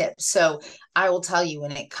fun tips. So I will tell you,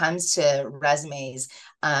 when it comes to resumes,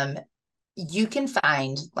 you can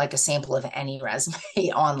find like a sample of any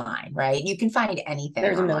resume online, right? You can find anything.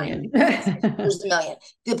 There's online. a million. There's a million.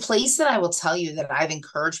 The place that I will tell you that I've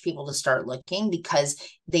encouraged people to start looking because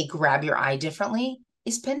they grab your eye differently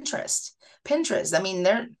is Pinterest. Pinterest. I mean,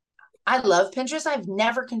 I love Pinterest. I've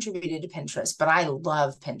never contributed to Pinterest, but I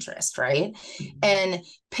love Pinterest, right? And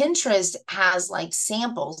Pinterest has like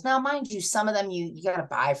samples. Now, mind you, some of them you got to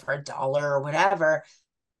buy for $1 or whatever,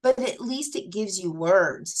 but at least it gives you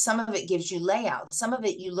words. Some of it gives you layout. Some of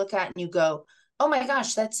it you look at and you go, oh my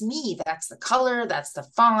gosh, that's me. That's the color. That's the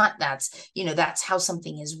font. That's how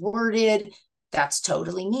something is worded. That's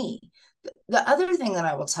totally me. The other thing that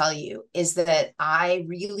I will tell you is that I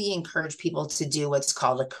really encourage people to do what's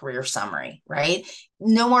called a career summary, right?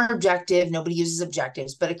 No more objective, nobody uses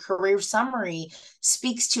objectives, but a career summary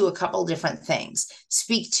speaks to a couple different things.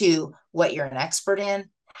 Speak to what you're an expert in,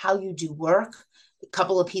 how you do work, a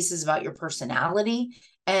couple of pieces about your personality,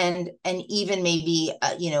 and even maybe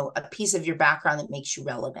a piece of your background that makes you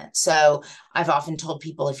relevant. So I've often told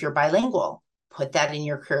people, if you're bilingual, put that in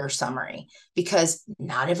your career summary, because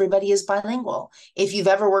not everybody is bilingual. If you've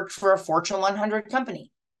ever worked for a Fortune 100 company,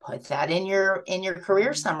 put that in your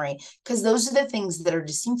career summary, because those are the things that are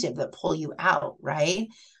distinctive, that pull you out, right?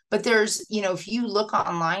 But there's, if you look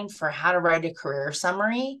online for how to write a career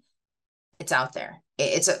summary, it's out there.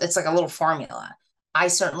 It's like a little formula. I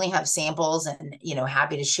certainly have samples and,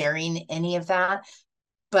 happy to sharing any of that,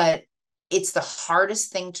 but it's the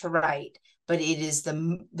hardest thing to write. But it is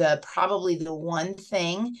the probably the one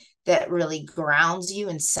thing that really grounds you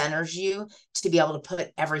and centers you to be able to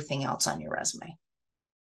put everything else on your resume.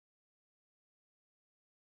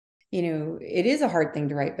 It is a hard thing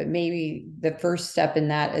to write, but maybe the first step in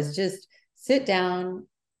that is just sit down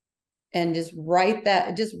and just write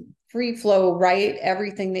that, just free flow, write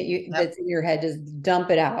everything that's in your head, just dump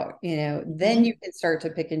it out, then you can start to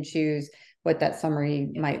pick and choose what that summary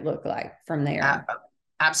might look like from there.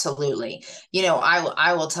 Absolutely.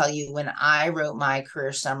 I will tell you, when I wrote my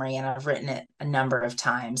career summary, and I've written it a number of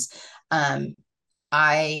times, at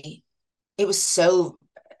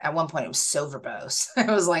one point it was so verbose.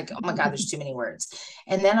 I was like, oh my God, there's too many words.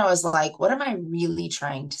 And then I was like, what am I really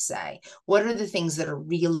trying to say? What are the things that are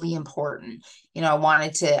really important? I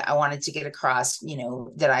wanted to get across,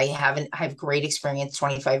 that I have great experience,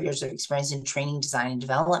 25 years of experience in training, design, and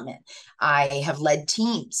development. I have led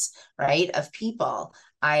teams, right, of people.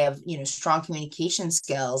 I have, strong communication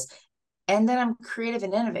skills, and then I'm creative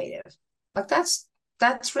and innovative. Like that's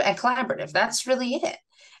and collaborative. That's really it.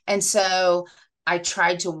 And so I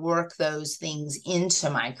tried to work those things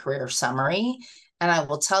into my career summary. And I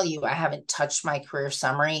will tell you, I haven't touched my career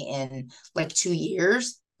summary in like 2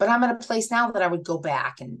 years, but I'm at a place now that I would go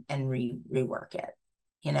back and rework it.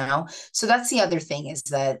 So that's the other thing, is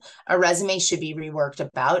that a resume should be reworked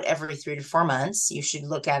about every 3 to 4 months. You should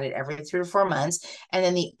look at it every 3 to 4 months. And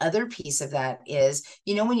then the other piece of that is,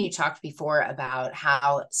 when you talked before about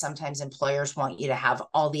how sometimes employers want you to have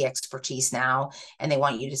all the expertise now, and they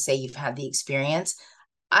want you to say you've had the experience.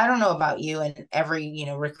 I don't know about you, and every,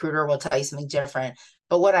 recruiter will tell you something different.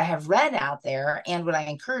 But what I have read out there, and what I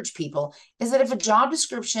encourage people, is that if a job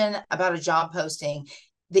description about a job posting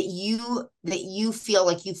that you feel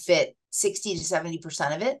like you fit 60 to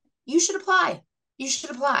 70% of it, you should apply.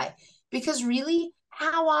 Because really,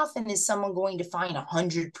 how often is someone going to find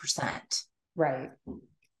 100%? Right.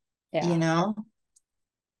 Yeah.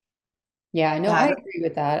 Yeah, no, I agree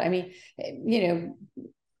with that. I mean,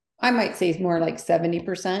 I might say it's more like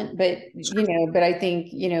 70%, but, but I think,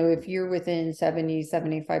 if you're within 70,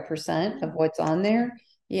 75% of what's on there,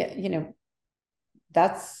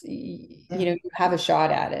 that's, you know, you have a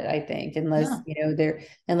shot at it, I think, unless, you know,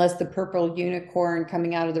 unless the purple unicorn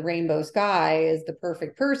coming out of the rainbow sky is the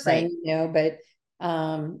perfect person, you know, but,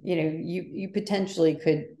 you know, you potentially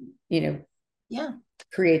could, you know,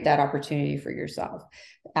 create that opportunity for yourself.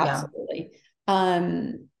 Absolutely.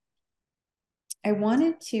 I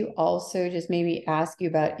wanted to also just maybe ask you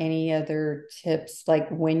about any other tips, like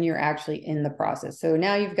when you're actually in the process. So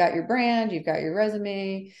now you've got your brand, you've got your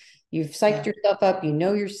resume, you've psyched yourself up, you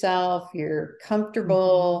know yourself, you're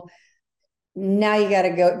comfortable. Now you got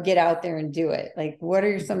to go get out there and do it. Like, what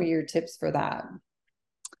are some of your tips for that?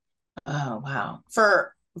 Oh, wow.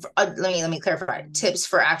 Let me clarify. Tips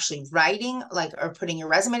for actually writing, like, or putting your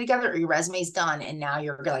resume together, or your resume's done and now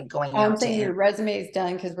you're like going out. I'm saying your resume is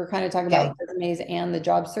done, because we're kind of talking about resumes and the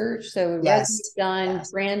job search. So resume's done,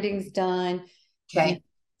 branding's done. You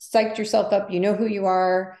psyched yourself up. You know who you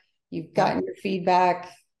are. You've gotten your feedback.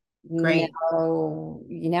 Great. Now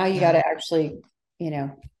you got to actually, you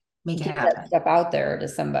know, make it get happen. that stuff out there to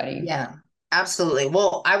somebody. Yeah, absolutely.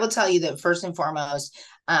 Well, I will tell you that first and foremost,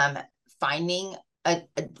 finding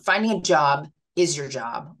a job is your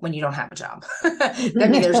job when you don't have a job. I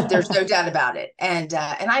mean, there's no doubt about it. And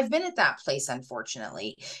I've been at that place,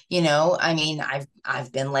 unfortunately. You know, I mean,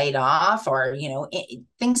 I've been laid off, or, you know,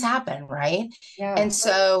 things happen, right? Yeah. And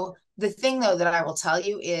so the thing, though, that I will tell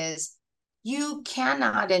you is, you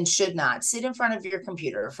cannot and should not sit in front of your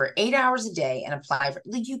computer for 8 hours a day and apply for,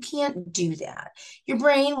 like, you can't do that. Your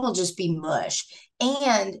brain will just be mush,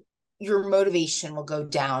 and your motivation will go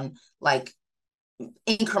down, like,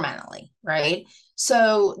 incrementally, right?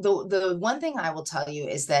 So the one thing I will tell you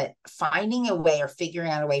is that finding a way, or figuring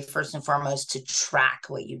out a way, first and foremost, to track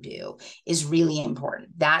what you do is really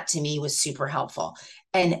important. That to me was super helpful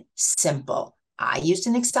and simple. I used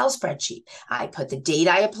an Excel spreadsheet. I put the date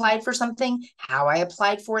I applied for something, how I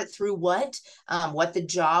applied for it, through what the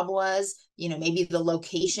job was, you know, maybe the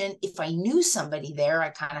location. If I knew somebody there, I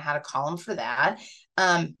kind of had a column for that.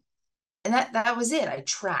 And that was it. I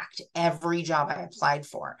tracked every job I applied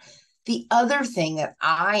for. The other thing that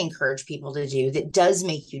I encourage people to do that does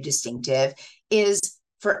make you distinctive is,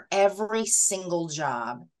 for every single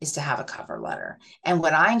job, is to have a cover letter. And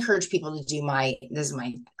what I encourage people to do, this is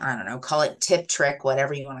my, I don't know, call it tip, trick,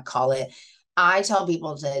 whatever you want to call it. I tell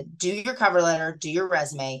people to do your cover letter, do your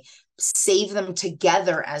resume, save them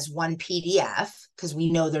together as one PDF, because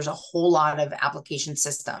we know there's a whole lot of application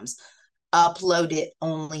systems. Upload it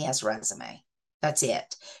only as resume. That's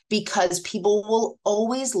it. Because people will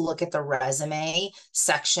always look at the resume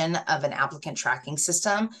section of an applicant tracking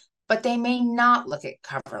system, but they may not look at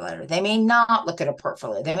cover letter. They may not look at a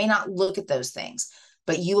portfolio. They may not look at those things.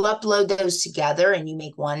 But you upload those together and you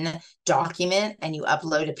make one document and you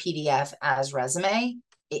upload a PDF as resume,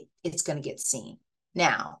 it's going to get seen.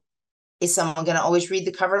 Now, is someone going to always read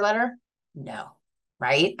the cover letter? No.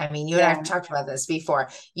 Right? I mean, you and I have talked about this before.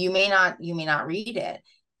 You may not read it.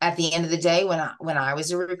 At the end of the day, when I was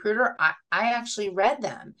a recruiter, I actually read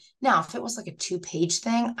them. Now, if it was like a 2-page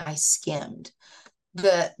thing, I skimmed.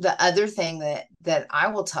 The other thing that I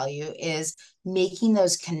will tell you is making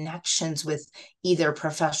those connections with either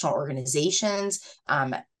professional organizations,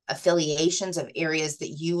 affiliations of areas that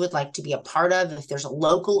you would like to be a part of. If there's a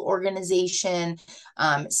local organization,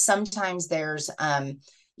 sometimes there's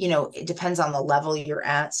you know, it depends on the level you're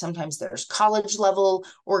at. Sometimes there's college level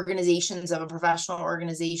organizations of a professional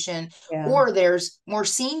organization, or there's more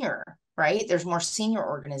senior, right? There's more senior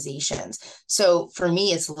organizations. So for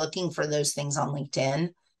me, it's looking for those things on LinkedIn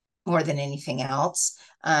more than anything else.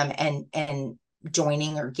 And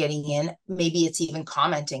joining or getting in. Maybe it's even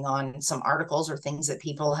commenting on some articles or things that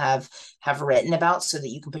people have written about, so that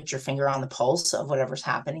you can put your finger on the pulse of whatever's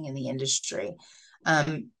happening in the industry.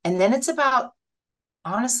 And then it's about,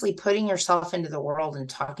 honestly, putting yourself into the world and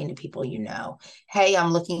talking to people, you know. Hey,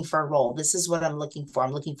 I'm looking for a role. This is what I'm looking for.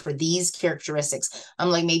 I'm looking for these characteristics.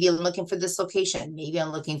 Maybe I'm looking for this location. Maybe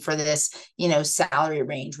I'm looking for this, you know, salary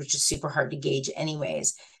range, which is super hard to gauge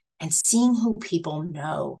anyways. And seeing who people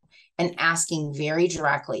know and asking very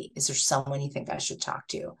directly, is there someone you think I should talk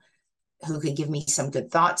to who could give me some good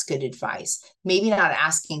thoughts, good advice? Maybe not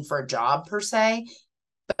asking for a job per se,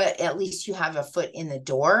 but at least you have a foot in the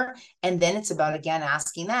door. And then it's about, again,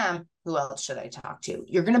 asking them, who else should I talk to?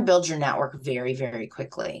 You're going to build your network very, very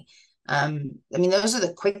quickly. I mean, those are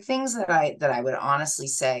the quick things that I would honestly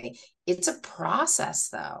say. It's a process,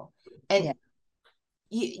 though. And,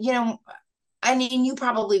 you know, I mean, you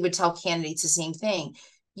probably would tell candidates the same thing.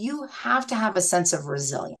 You have to have a sense of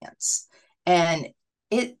resilience. And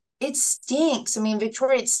it stinks. I mean,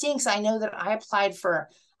 Victoria, it stinks. I know that I applied for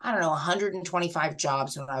I don't know, 125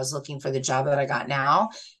 jobs when I was looking for the job that I got now.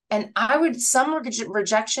 And some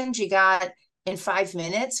rejections you got in 5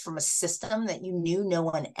 minutes from a system that you knew no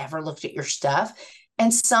one ever looked at your stuff.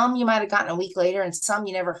 And some you might have gotten a week later, and some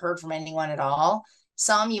you never heard from anyone at all.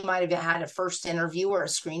 Some you might have had a first interview or a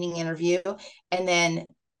screening interview, and then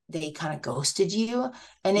they kind of ghosted you.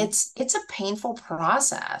 And it's a painful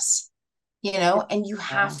process, and you Yeah.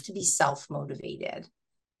 have to be self-motivated.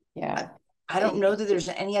 Yeah. I don't know that there's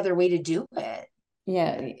any other way to do it.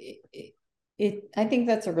 Yeah. I think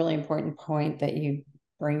that's a really important point that you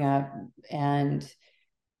bring up. And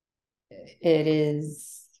it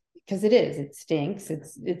is, because it stinks.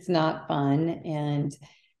 It's not fun.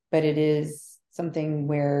 But it is something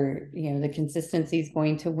where, the consistency is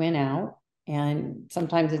going to win out. And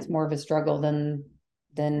sometimes it's more of a struggle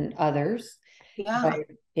than others. Yeah. But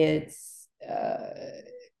it's,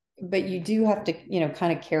 but you do have to,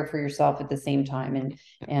 kind of care for yourself at the same time.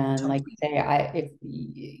 And like you say, if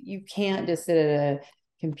you can't just sit at a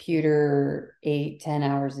computer 8-10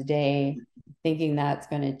 hours a day thinking that's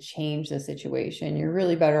going to change the situation. You're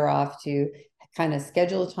really better off to kind of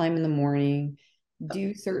schedule a time in the morning,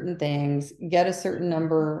 do certain things, get a certain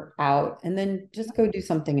number out, and then just go do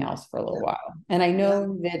something else for a little while. And I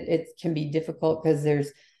know that it can be difficult because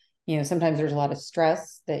sometimes there's a lot of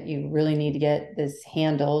stress that you really need to get this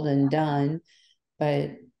handled and done,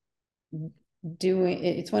 but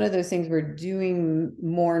it's one of those things where doing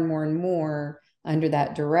more and more and more under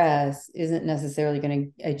that duress isn't necessarily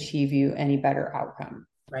going to achieve you any better outcome.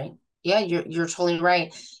 Right. Yeah, you're totally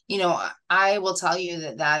right. I will tell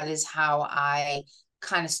you that is how I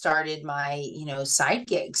kind of started my, side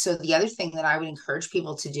gig. So the other thing that I would encourage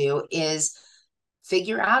people to do is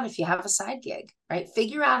figure out if you have a side gig, right?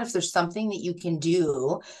 Figure out if there's something that you can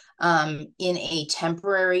do in a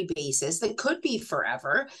temporary basis that could be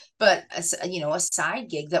forever, but a side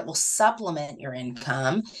gig that will supplement your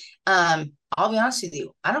income. I'll be honest with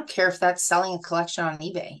you, I don't care if that's selling a collection on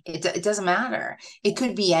eBay. It doesn't matter. It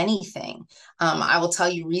could be anything. I will tell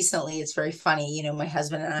you recently, it's very funny. My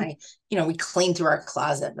husband and I, we cleaned through our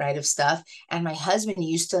closet, right, of stuff. And my husband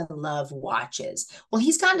used to love watches. Well,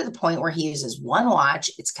 he's gotten to the point where he uses one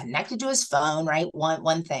watch. It's connected to his phone, right?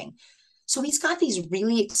 One thing. So he's got these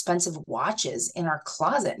really expensive watches in our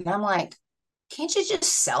closet. And I'm like, can't you just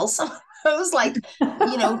sell some of those? Like,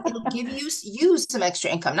 it'll give you some extra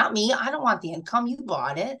income. Not me. I don't want the income. You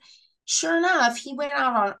bought it. Sure enough, he went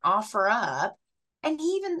out on OfferUp, and he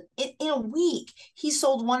even in a week, he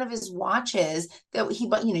sold one of his watches that he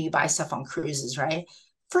bought. You buy stuff on cruises, right?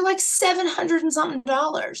 For like $700 and something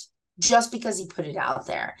just because he put it out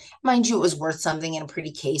there. Mind you, it was worth something in a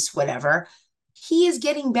pretty case, whatever. He is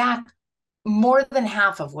getting back more than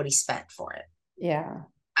half of what he spent for it. Yeah.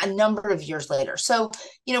 A number of years later. So,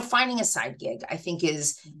 finding a side gig, I think and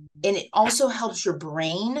it also helps your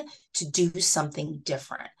brain to do something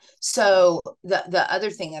different. So the other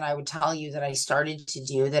thing that I would tell you that I started to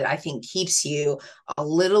do that I think keeps you a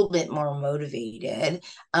little bit more motivated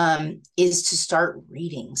is to start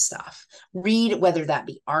reading stuff. Read, whether that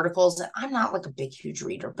be articles, and I'm not like a big, huge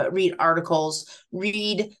reader, but read articles,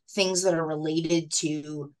 read things that are related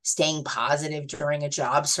to staying positive during a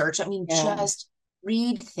job search. I mean, just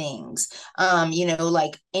read things,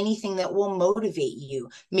 like anything that will motivate you.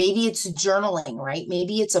 Maybe it's journaling, right?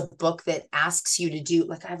 Maybe it's a book that asks you to do,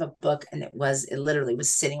 like I have a book and it literally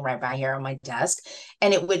was sitting right by here on my desk,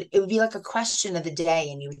 and it would be like a question of the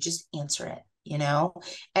day and you would just answer it,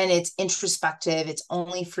 and it's introspective. It's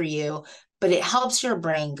only for you, but it helps your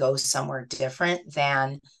brain go somewhere different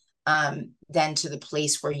than to the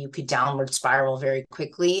place where you could downward spiral very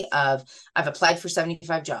quickly of, I've applied for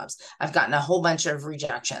 75 jobs. I've gotten a whole bunch of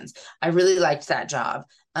rejections. I really liked that job.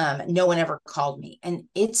 No one ever called me. And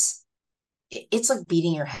it's like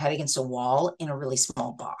beating your head against a wall in a really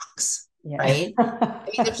small box. Yeah. Right? I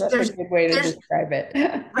mean, there's a good way to describe it.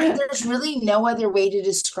 Right, there's really no other way to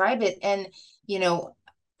describe it. And,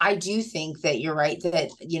 I do think that you're right that,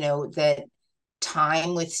 that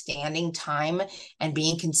time, withstanding time and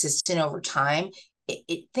being consistent over time,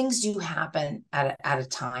 things do happen at a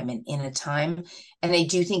time and in a time. And I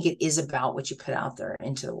do think it is about what you put out there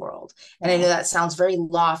into the world. And I know that sounds very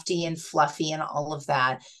lofty and fluffy and all of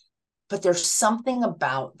that, but there's something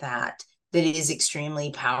about that is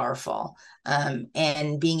extremely powerful.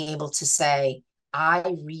 And being able to say,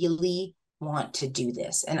 I really want to do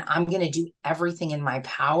this, and I'm going to do everything in my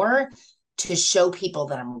power to show people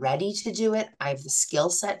that I'm ready to do it. I have the skill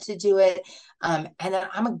set to do it. And that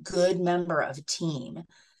I'm a good member of a team.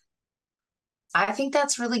 I think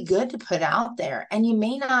that's really good to put out there. And you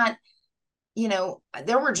may not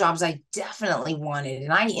there were jobs I definitely wanted,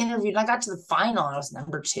 and I interviewed, and I got to the final, and I was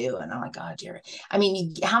number two, and I'm like, God, dear. I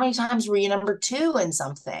mean, how many times were you number two in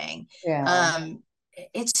something? Yeah.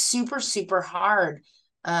 It's super, super hard.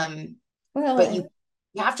 Well, But you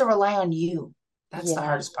have to rely on you. That's the yeah.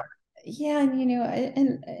 hardest part. Yeah,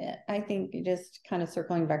 and I think just kind of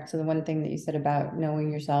circling back to the one thing that you said about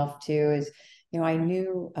knowing yourself too is, I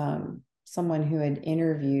knew someone who had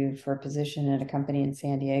interviewed for a position at a company in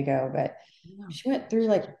San Diego, but Yeah. she went through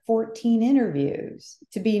like 14 interviews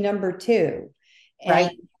to be number two. And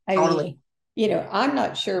Right. I Totally. mean, I'm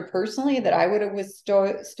not sure personally that I would have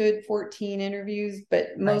withstood 14 interviews, but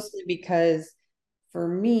Right. mostly because for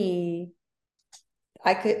me,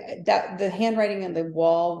 I could that the handwriting on the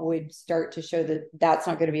wall would start to show that that's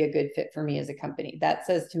not going to be a good fit for me as a company. That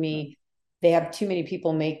says to me they have too many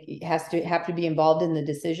people have to be involved in the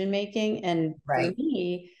decision making. And for Right.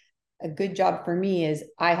 me, a good job for me is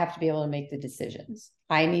I have to be able to make the decisions.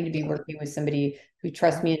 I need to be Yeah. working with somebody who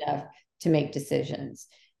trusts me enough to make decisions.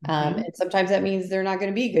 Mhm. And sometimes that means they're not going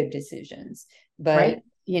to be good decisions, but Right.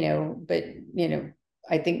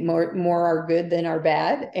 I think more are good than are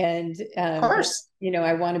bad. And, Of course.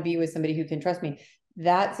 I want to be with somebody who can trust me.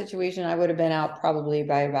 That situation, I would have been out probably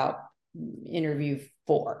by about interview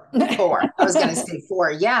 4. Four. I was going to say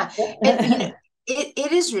four. Yeah. And,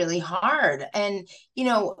 it is really hard. And,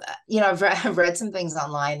 I've read some things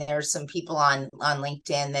online. There's some people on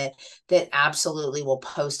LinkedIn that absolutely will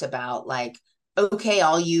post about like, okay,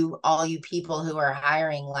 all you people who are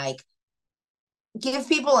hiring, like, give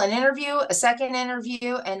people an interview, a second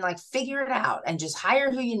interview, and like figure it out and just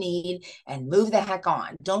hire who you need and move the heck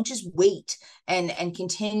on. Don't just wait and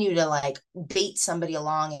continue to like bait somebody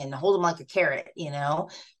along and hold them like a carrot,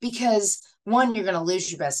 because one, you're going to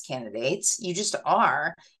lose your best candidates. You just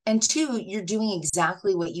are. And two, you're doing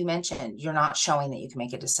exactly what you mentioned. You're not showing that you can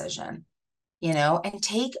make a decision, and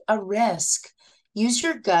take a risk. Use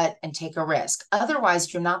your gut and take a risk.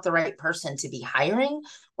 Otherwise, you're not the right person to be hiring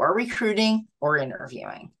or recruiting or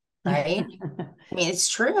interviewing, right? I mean, it's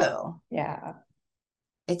true. Yeah.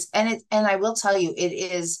 And I will tell you,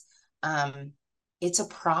 it's a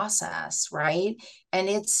process, right? And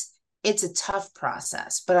it's a tough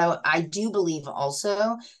process, but I do believe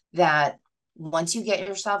also that once you get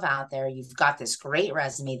yourself out there, you've got this great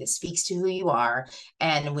resume that speaks to who you are.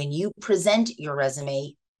 And when you present your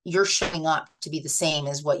resume, you're showing up to be the same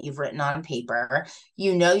as what you've written on paper.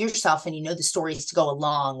 You know yourself and you know the stories to go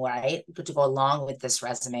along, right? To go along with this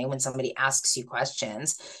resume when somebody asks you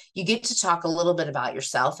questions. You get to talk a little bit about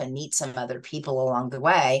yourself and meet some other people along the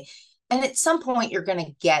way. And at some point, you're going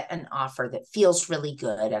to get an offer that feels really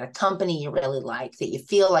good at a company you really like, that you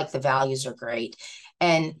feel like the values are great.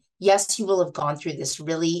 And yes, you will have gone through this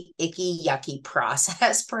really icky, yucky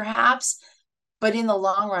process, perhaps. But in the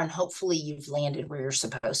long run, hopefully you've landed where you're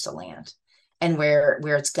supposed to land and where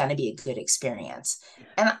it's going to be a good experience.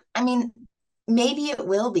 And I mean, maybe it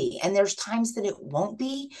will be. And there's times that it won't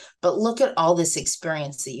be, but look at all this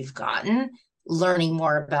experience that you've gotten learning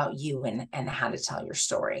more about you and how to tell your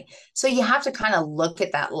story. So you have to kind of look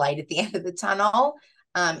at that light at the end of the tunnel,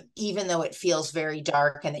 even though it feels very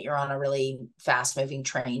dark and that you're on a really fast moving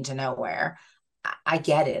train to nowhere. I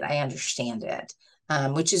get it. I understand it.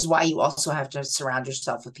 Which is why you also have to surround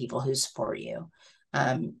yourself with people who support you.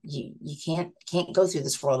 You can't go through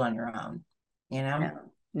this world on your own,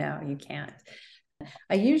 No, you can't.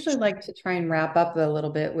 I usually like to try and wrap up a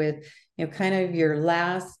little bit with, kind of your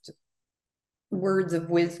last words of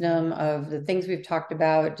wisdom of the things we've talked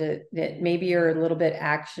about that maybe are a little bit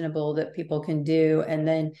actionable that people can do. And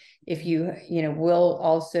then if we'll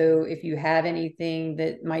also, if you have anything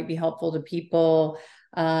that might be helpful to people,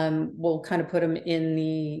 we'll kind of put them in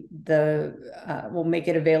we'll make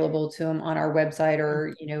it available to them on our website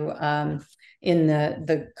or, in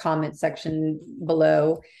the comment section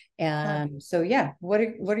below. And so, yeah, what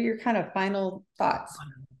are your kind of final thoughts?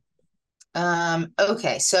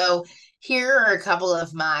 Okay. So here are a couple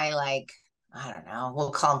of my, like, I don't know,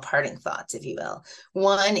 we'll call them parting thoughts, if you will.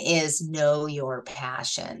 One is know your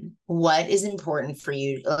passion. What is important for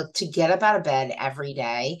you to get up out of bed every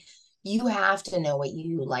day? You have to know what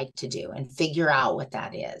you like to do and figure out what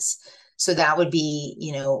that is. So that would be,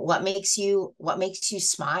 what makes you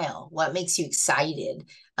smile, what makes you excited.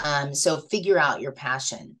 So figure out your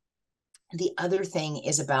passion. The other thing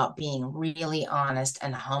is about being really honest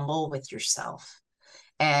and humble with yourself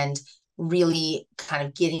and really kind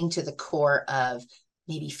of getting to the core of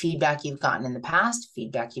maybe feedback you've gotten in the past,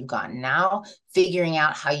 feedback you've gotten now, figuring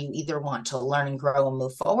out how you either want to learn and grow and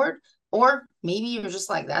move forward, Or maybe you're just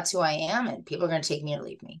like, that's who I am, and people are going to take me or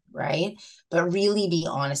leave me, right? But really be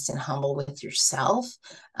honest and humble with yourself.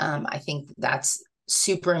 I think that's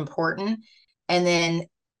super important. And then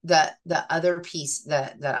the other piece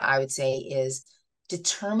that I would say is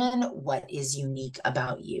determine what is unique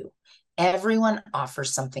about you. Everyone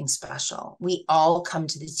offers something special. We all come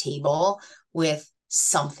to the table with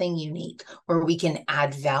something unique where we can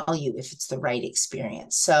add value if it's the right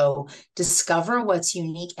experience. So discover what's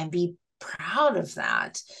unique and be proud of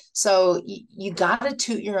that. So you got to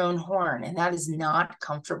toot your own horn, and that is not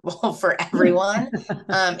comfortable for everyone.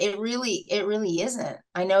 It really isn't.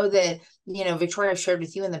 I know that, Victoria, I've shared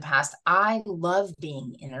with you in the past, I love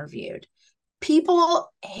being interviewed.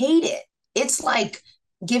 People hate it. It's like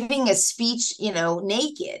giving a speech,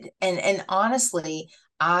 naked. And honestly,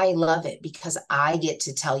 I love it because I get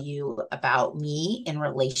to tell you about me in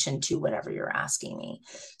relation to whatever you're asking me.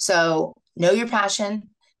 So know your passion,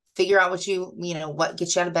 figure out what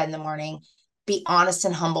gets you out of bed in the morning, be honest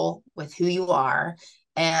and humble with who you are,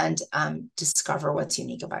 and discover what's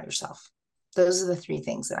unique about yourself. Those are the three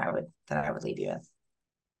things that I would leave you with.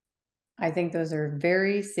 I think those are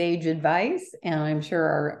very sage advice, and I'm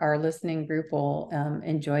sure our listening group will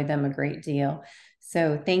enjoy them a great deal.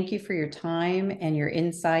 So thank you for your time and your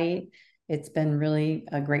insight. It's been really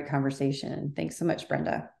a great conversation. Thanks so much,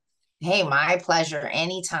 Brenda. Hey, my pleasure.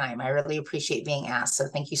 Anytime. I really appreciate being asked. So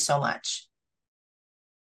thank you so much.